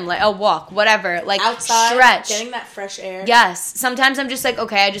the gym, like a walk, whatever, like outside, stretch, getting that fresh air. Yes. Sometimes I'm just like,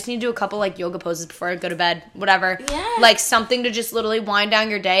 okay, I just need to do a couple like yoga poses before I go to bed, whatever. Yeah. Like something to just literally wind down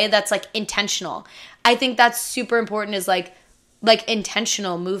your day that's like intentional. I think that's super important, is like like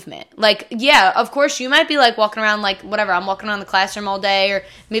intentional movement. Like, yeah, of course you might be like walking around like whatever, I'm walking around the classroom all day, or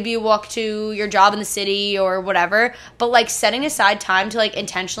maybe you walk to your job in the city or whatever, but like setting aside time to like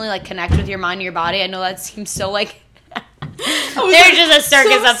intentionally like connect with your mind and your body. I know that seems so like there's just a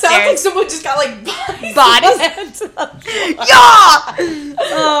circus upstairs. Sounds like someone just got like bodies. Yeah.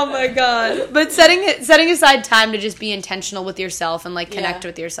 Oh my god. But setting aside time to just be intentional with yourself and like connect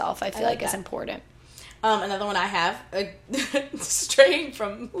with yourself, I feel like is important. Another one I have, straying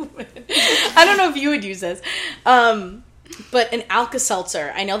from movement. I don't know if you would use this, but an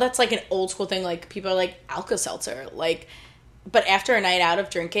Alka-Seltzer. I know that's like an old school thing. Like people are like Alka-Seltzer, like. But after a night out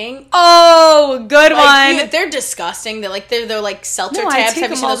of drinking, oh, good one. Dude, they're disgusting. They're like seltzer tabs. I take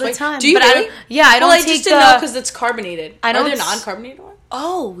them all the time. Do you really? I don't. Well, I just didn't know because it's carbonated. Are there non-carbonated ones?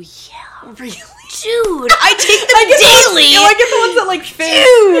 Oh yeah, really, dude. I take them daily. I get the ones that like fizz.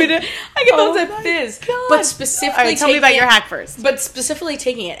 Dude, I get the ones that fizz. God. But specifically, right, tell me about your hack first. But specifically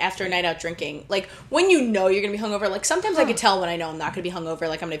taking it after a night out drinking, like when you know you're gonna be hungover. Like sometimes I can tell when I know I'm not gonna be hungover.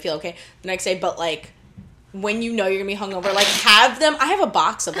 Like I'm gonna feel okay the next day. But like. When you know you're gonna be hungover, like have them. I have a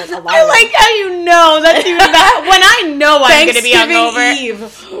box of like a lot. I like how you know that's even bad. When I know I'm gonna be hungover.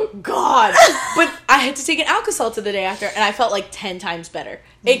 Eve. God. But I had to take an Alka-Seltzer the day after, and I felt like 10 times better.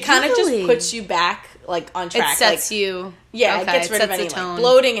 It kind of just puts you back like on track. It sets you. Yeah, it gets rid of any like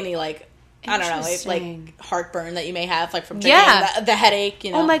bloating, any like. I don't know, like heartburn that you may have, like from drinking, the headache,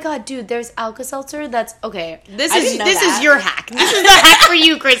 you know. Oh my god, dude, there's Alka-Seltzer that's okay. This is your hack. This is the hack for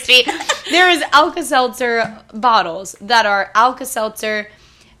you, Christy. There is Alka-Seltzer bottles that are Alka-Seltzer,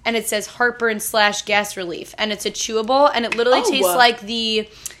 and it says heartburn / gas relief, and it's a chewable, and it literally tastes like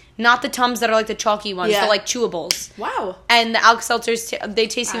not the Tums that are like the chalky ones, they're like chewables. Wow. And the Alka-Seltzers, they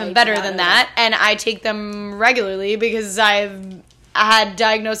taste even better than that, and I take them regularly because I had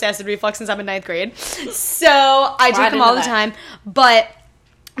diagnosed acid reflux since I'm in 9th grade. So I take them all the time. But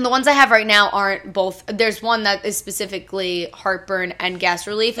the ones I have right now aren't both. There's one that is specifically heartburn and gas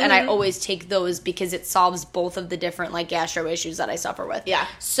relief. Mm-hmm. And I always take those because it solves both of the different like gastro issues that I suffer with. Yeah.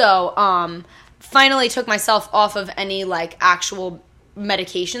 So finally took myself off of any like actual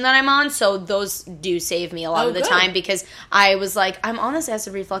medication that I'm on, so those do save me a lot of the time because I was like, I'm on this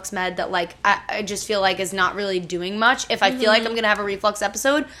acid reflux med that like I just feel like is not really doing much. If I feel like I'm gonna have a reflux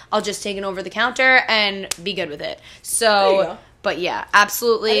episode, I'll just take it over the counter and be good with it. So but yeah,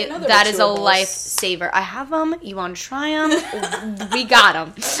 absolutely, that is a lifesaver. I have them. You want to try them? We got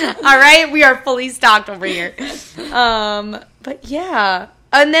them. All right, we are fully stocked over here. But yeah.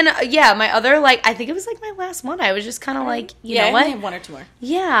 And then, my other, like, I think it was, like, my last one. I was just kind of like, you know what? I have one or two more.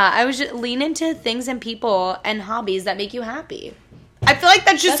 Yeah, I was just lean into things and people and hobbies that make you happy. I feel like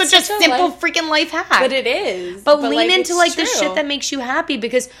that's just such a simple freaking life hack. But it is. But lean like, into, like, the shit that makes you happy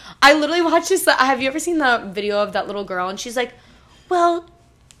because I literally watched this. Have you ever seen the video of that little girl? And she's like, well,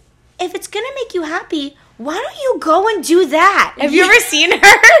 if it's going to make you happy, why don't you go and do that? Have you ever seen her?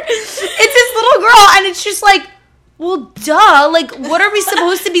 It's this little girl, and it's just like, well, duh. Like, what are we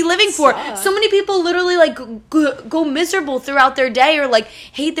supposed to be living for? So many people literally, like, go miserable throughout their day or, like,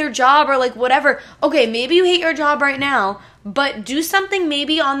 hate their job or, like, whatever. Okay, maybe you hate your job right now, but do something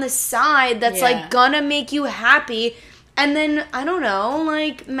maybe on the side that's, like, gonna make you happy. And then, I don't know,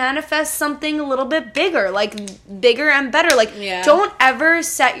 like, manifest something a little bit bigger. Like, bigger and better. Like, don't ever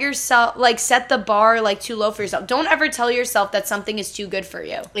set the bar, like, too low for yourself. Don't ever tell yourself that something is too good for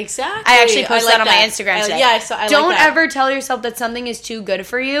you. Exactly. I actually posted that on my Instagram today. I don't ever tell yourself that something is too good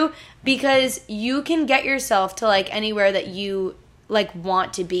for you because you can get yourself to, like, anywhere that you, like,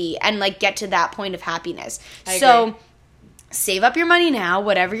 want to be and, like, get to that point of happiness. So, save up your money now,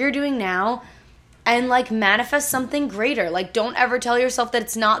 whatever you're doing now, and, like, manifest something greater. Like, don't ever tell yourself that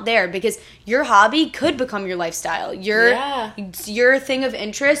it's not there because your hobby could become your lifestyle. Your thing of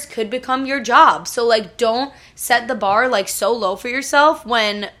interest could become your job. So, like, don't set the bar, like, so low for yourself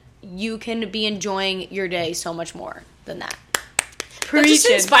when you can be enjoying your day so much more than that. That just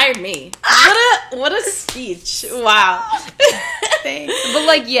inspired me. What a speech. Wow. Thanks. But,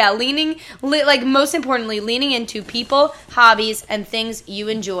 like, most importantly, leaning into people, hobbies, and things you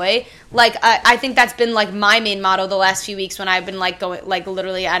enjoy. Like, I think that's been, like, my main motto the last few weeks when I've been, like, going, like,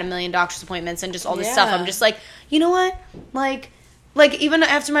 literally at 1 million doctor's appointments and just all this stuff. I'm just like, you know what? Like, even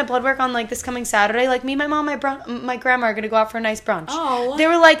after my blood work on, like, this coming Saturday, like, me, my mom, my grandma are going to go out for a nice brunch. Oh. They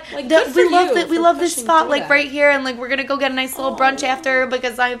were like we love this spot, like, right here, and, like, we're going to go get a nice little brunch after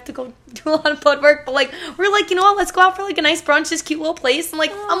because I have to go do a lot of blood work. But, like, we're like, you know what, let's go out for, like, a nice brunch, this cute little place. And,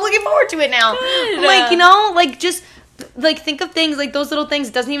 like, I'm looking forward to it now. Good. Like, you know, like, just, like, think of things, like, those little things.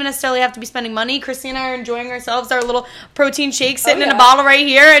 It doesn't even necessarily have to be spending money. Christy and I are enjoying ourselves, our little protein shake sitting in a bottle right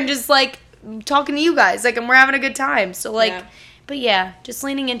here and just, like, talking to you guys. Like, and we're having a good time. So, like... But yeah, just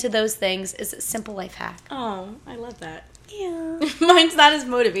leaning into those things is a simple life hack. Oh, I love that. Yeah. Mine's not as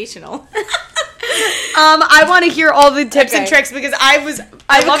motivational. I want to hear all the tips and tricks because I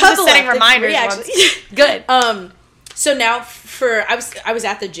love just setting reminders. Good. So now I was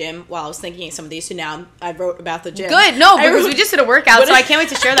at the gym while I was thinking of some of these. So now I wrote about the gym. Good. No, because we just did a workout, so I can't wait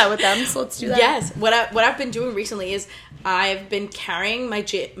to share that with them. So let's do that. Yes. What I've been doing recently is I've been carrying my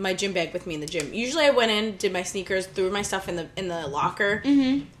gym bag with me in the gym. Usually I went in, did my sneakers, threw my stuff in the locker.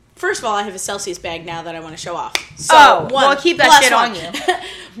 Mm-hmm. First of all, I have a Celsius bag now that I want to show off. So well, keep that shit on you.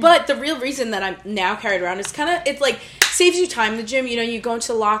 But the real reason that I'm now carried around is it's like saves you time in the gym. You know, you go into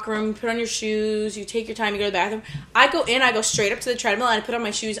the locker room, you put on your shoes, you take your time, you go to the bathroom. I go straight up to the treadmill and I put on my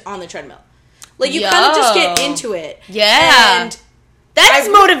shoes on the treadmill. Like you kind of just get into it. Yeah. And that's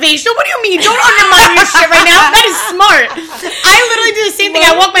motivational. What do you mean? Don't undermine your shit right now. That is smart. I literally do the same thing.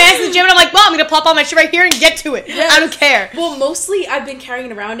 I walk my ass to the gym and I'm like, well, I'm going to plop all my shit right here and get to it. Yeah. I don't care. Well, mostly I've been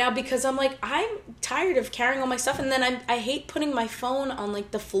carrying it around now because I'm like, I'm tired of carrying all my stuff, and then I hate putting my phone on like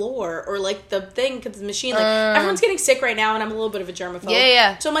the floor or like the thing because the machine, like everyone's getting sick right now and I'm a little bit of a germaphobe.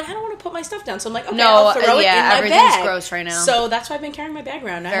 Yeah. So I'm like, I don't want to put my stuff down. So I'm like, okay, I'll throw it in my bag. Everything's gross right now. So that's why I've been carrying my bag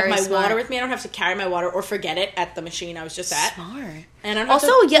around. I have my water with me. I don't have to carry my water or forget it at the machine I was just at. Smart. And I don't have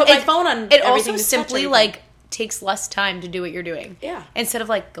to put my phone on. It also simply like takes less time to do what you're doing. Yeah. Instead of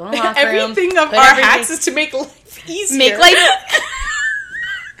like going to the locker room. Everything of our hacks is to make life easier. Make life.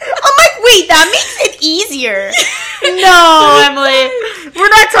 I'm like, wait, that makes it easier. No, Emily. We're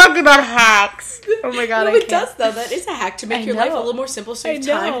not talking about hacks. Oh my god, no, it does though. That is a hack to make your life a little more simple so you have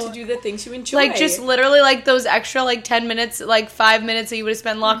time to do the things you enjoy. Like just literally like those extra like 10 minutes, like 5 minutes that you would have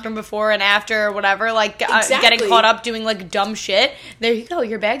spent in locker room before and after or whatever, like getting caught up doing like dumb shit. There you go.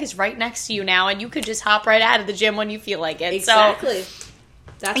 Your bag is right next to you now and you could just hop right out of the gym when you feel like it. Exactly.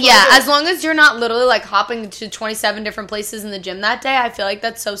 So, as long as you're not literally like hopping to 27 different places in the gym that day, I feel like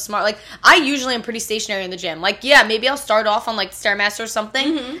that's so smart. Like I usually am pretty stationary in the gym. Like maybe I'll start off on like Stairmaster or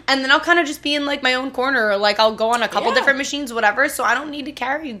something, and then I'll kind of just be in like my own corner, or like I'll go on a couple different machines, whatever. So I don't need to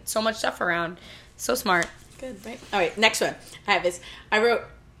carry so much stuff around. So smart. Good, right? All right, next one I have is I wrote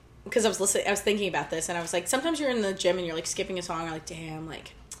because I was thinking about this, and I was like, sometimes you're in the gym and you're like skipping a song, or like, damn,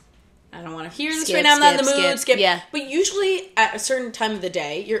 like, I don't want to hear this right now. I'm not in the mood. Skip. Yeah. But usually at a certain time of the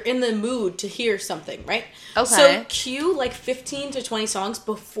day, you're in the mood to hear something, right? Okay. So cue like 15 to 20 songs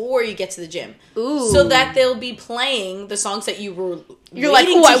before you get to the gym. Ooh. So that they'll be playing the songs that you were You're like,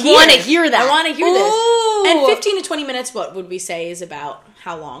 oh, I want to hear that. I want to hear this. And 15 to 20 minutes, what would we say is about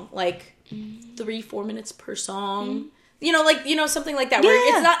how long? Like 3-4 minutes per song. You know, something like that.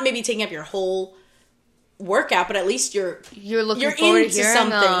 Where it's not maybe taking up your whole workout, but at least you're looking forward into to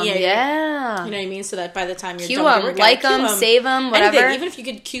something. Them. Yeah. You know what I mean? So that by the time you're cue done with your them, workout, like them, save them, whatever. Anything, even if you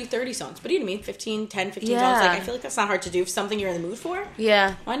could cue 30 songs. But you know what I mean? 15 songs. Like, I feel like that's not hard to do. If something you're in the mood for.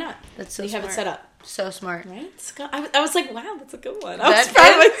 Yeah. Why not? That's so you smart. have it set up. So smart. Right? I was like, wow, that's a good one. That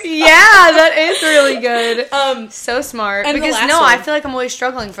is really good. So smart. Because I feel like I'm always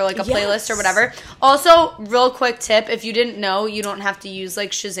struggling for like a playlist or whatever. Also, real quick tip, if you didn't know, you don't have to use like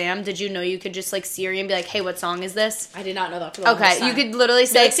Shazam. Did you know you could just like Siri and be like, hey, what song is this? I did not know that. Okay, you could literally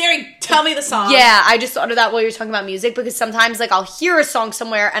say, like, Siri, tell me the song. Yeah, I just thought of that while you were talking about music, because sometimes like I'll hear a song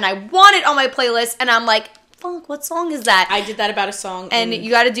somewhere and I want it on my playlist and I'm like, fuck, what song is that? I did that about a song. And you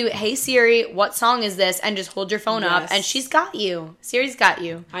got to do, hey Siri, what song is this? And just hold your phone up and she's got you. Siri's got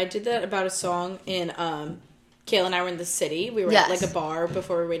you. I did that about a song in, Kayla and I were in the city. We were at like a bar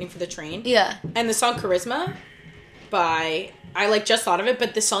before we were waiting for the train. Yeah. And the song Charisma I like just thought of it,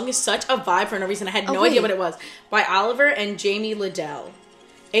 but the song is such a vibe for no reason. I had no idea what it was. By Oliver and Jamie Liddell.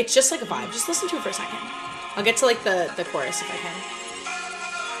 It's just like a vibe. Just listen to it for a second. I'll get to like the chorus if I can.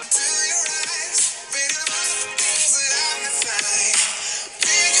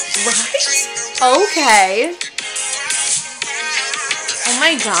 Right? Okay. Oh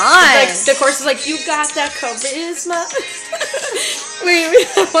my god. Like, the chorus is like, you got that charisma. wait,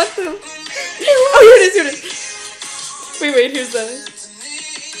 I want them. Oh, here it is. Wait, here's the...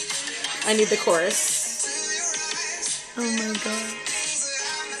 I need the chorus. Oh my god.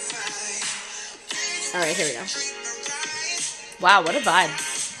 Alright, here we go. Wow, what a vibe.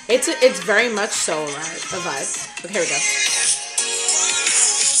 It's very much so a vibe. Okay, here we go.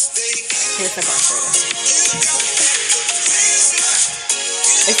 Here's the chorus.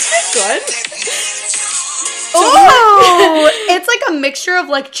 Isn't it good? Oh! It's like a mixture of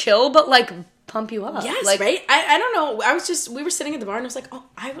like chill, but like pump you up. Yes, like, right? I don't know. We were sitting at the bar and I was like, oh,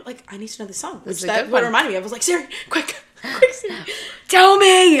 I need to know this song. Which that what reminded me. I was like, Siri, quick, Siri. Tell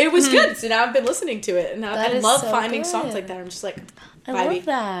me! It was good. So now I've been listening to it. And I love finding songs like that. I'm just like, I Vibey. love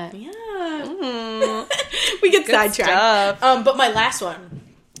that. Yeah. Mm. We get Good sidetracked. stuff. But my last one,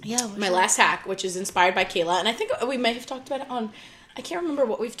 Yeah. my last hack, which is inspired by Kayla, and I think we may have talked about it on. I can't remember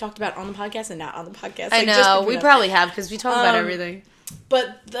what we've talked about on the podcast and not on the podcast. I Like, know. just We probably have because we talk about everything.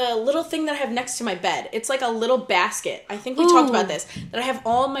 But the little thing that I have next to my bed, it's like a little basket. I think we talked about this. That I have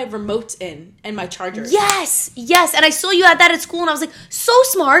all my remotes in and my chargers. Yes, yes. And I saw you had that at school, and I was like, so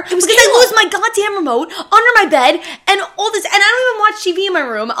smart. was Because I lose my goddamn remote under my bed and all this. And I don't even watch TV in my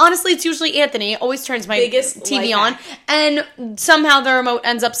room. Honestly, it's usually Anthony. Always turns my Biggest TV life on. hack. And somehow the remote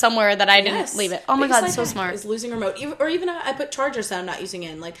ends up somewhere that I didn't Yes. leave it. Oh my Biggest God, life so hack smart. Is losing remote. Or even I put chargers that I'm not using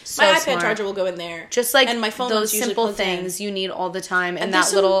in. Like, So my iPad smart. charger will go in there. Just like and my phone those usually simple plugs in. things you need all the time in And that there's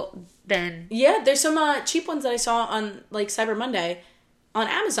some- little bin. Yeah, there's some cheap ones that I saw on like Cyber Monday on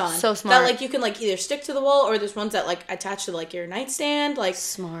Amazon. So smart. That like you can like either stick to the wall or there's ones that like attach to like your nightstand, like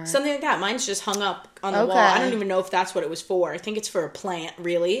Smart. something like that. Mine's just hung up on the wall. Okay. I don't even know if that's what it was for. I think it's for a plant.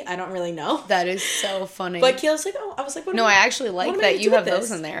 Really, I don't really know. That is so funny. But Kayla's like, oh, I was like, what No, am I actually like what am I that gonna you do have with those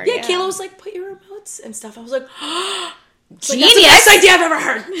this? in there. Yeah, Yeah. Kayla was like, put your remotes and stuff. I was like, Genius. Like, that's the best idea I've ever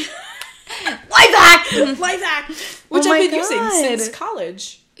heard. Life hack! Life hack, which Oh my I've been using God. since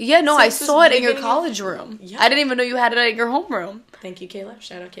college. Yeah, no, I Since saw the it in your beginning of- college room. Yeah. I didn't even know you had it at your homeroom. Thank you, Kayla.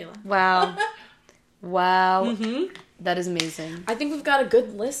 Shout out, Kayla. Wow. Wow. Mm-hmm. That is amazing. I think we've got a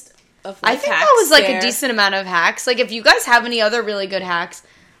good list of I life think hacks that was like there. a decent amount of hacks. Like, if you guys have any other really good hacks,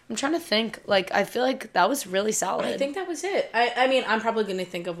 I'm trying to think. Like, I feel like that was really solid. I think that was it. I mean, I'm probably going to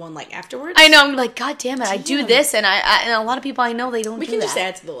think of one like afterwards. I know. I'm like, God damn it! I do Damn. this, and and a lot of people I know they don't. We do can that. just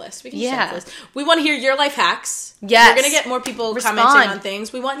add to the list. We can just Yeah. add to the list. We want to hear your life hacks. Yes. We're going to get more people Respond. commenting on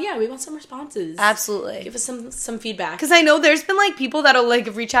things. We want some responses. Absolutely. Give us some feedback. Because I know there's been like people that'll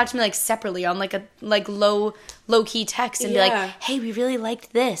like reach out to me like separately on like a like low key text and be Yeah. like, hey, we really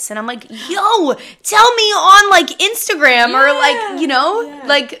liked this, and I'm like, yo, tell me on like Instagram or like Yeah.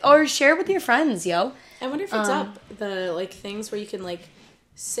 like or share with your friends, yo. I wonder if it's up the like things where you can like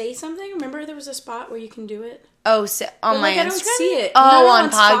say something. Remember there was a spot where you can do it? Oh, so, on But, my like, I don't Instagram. see it. Oh, No, on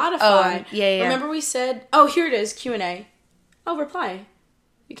Spotify. Oh, yeah. Remember we said, oh, here it is, Q&A. Oh, reply.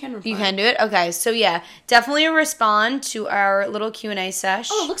 You can reply. You can do it? Okay, so yeah, definitely respond to our little Q&A sesh.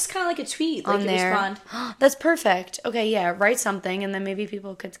 Oh, it looks kind of like a tweet. Like on you there. respond. That's perfect. Okay, yeah, write something, and then maybe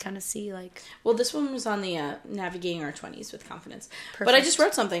people could kind of see like. Well, this one was on the navigating our 20s with confidence. But I Perfect. just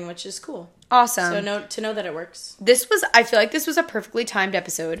wrote something, which is cool. Awesome. So to know that it works. I feel like this was a perfectly timed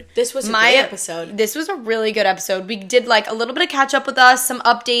episode. This was a great episode. This was a really good episode. We did like a little bit of catch up with us, some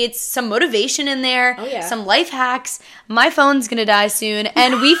updates, some motivation in there, Oh, yeah. some life hacks. My phone's gonna die soon,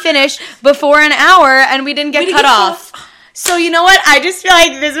 and we finished before an hour, and we didn't get didn't cut get off. So you know what? I just feel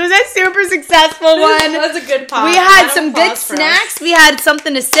like this was a super successful one. That was a good pause. We had some good snacks. We had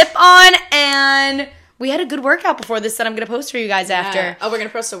something to sip on, and we had a good workout before this that I'm going to post for you guys after. Oh, we're going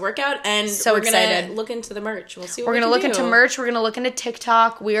to post a workout, and So we're going to excited. look into the merch. We'll see what We're going to we look can into do. merch. We're going to look into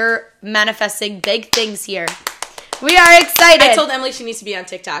TikTok. We're manifesting big things here. We are excited. I told Emily she needs to be on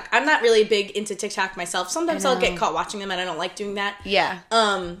TikTok. I'm not really big into TikTok myself. Sometimes I I'll know. get caught watching them, and I don't like doing that. Yeah.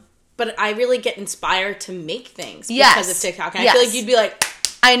 But I really get inspired to make things Yes. because of TikTok. And I Yes. feel like you'd be like,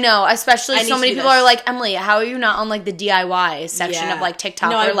 I know, especially I need so to many do people this. are like, Emily, how are you not on like the DIY section Yeah. of like TikTok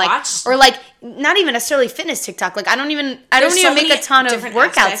No, or I like watched- or like not even necessarily fitness TikTok. Like I don't even There's so make many a ton of different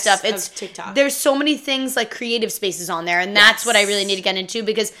workout aspects stuff. of It's TikTok. There's so many things like creative spaces on there, and that's what I really need to get into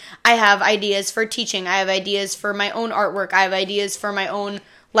because I have ideas for teaching. I have ideas for my own artwork. I have ideas for my own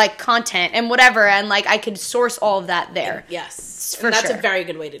like content and whatever, and like I could source all of that there. yes. For And that's sure. a very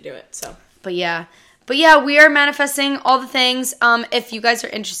good way to do it. So But yeah, we are manifesting all the things. If you guys are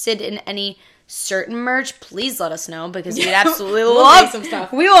interested in any certain merch, please let us know because we'd absolutely We'll love make some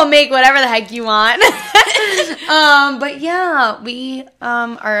stuff. We will make whatever the heck you want. But yeah, we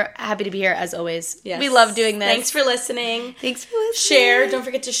are happy to be here as always. yes. We love doing this. Thanks for listening. Thanks for listening. Share. Don't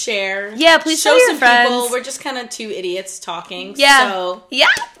forget to share. Yeah, please show tell your some friends. people. We're just kind of two idiots talking. Yeah. So Yeah.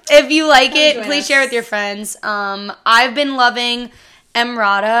 If you like it, join please us. share with your friends. I've been loving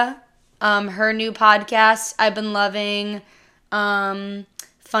Emrata, her new podcast. I've been loving Fun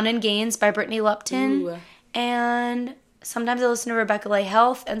and Gains by Brittany Lupton. Ooh. And sometimes I listen to Rebecca Lay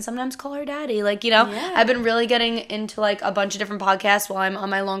Health and sometimes call her daddy. Like, you know, Yeah. I've been really getting into like a bunch of different podcasts while I'm on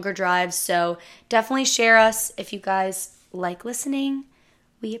my longer drives. So definitely share us if you guys like listening.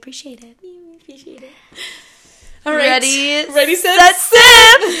 We appreciate it. appreciate it. All right. Ready, Ready, set,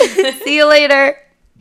 set, sip. See you later.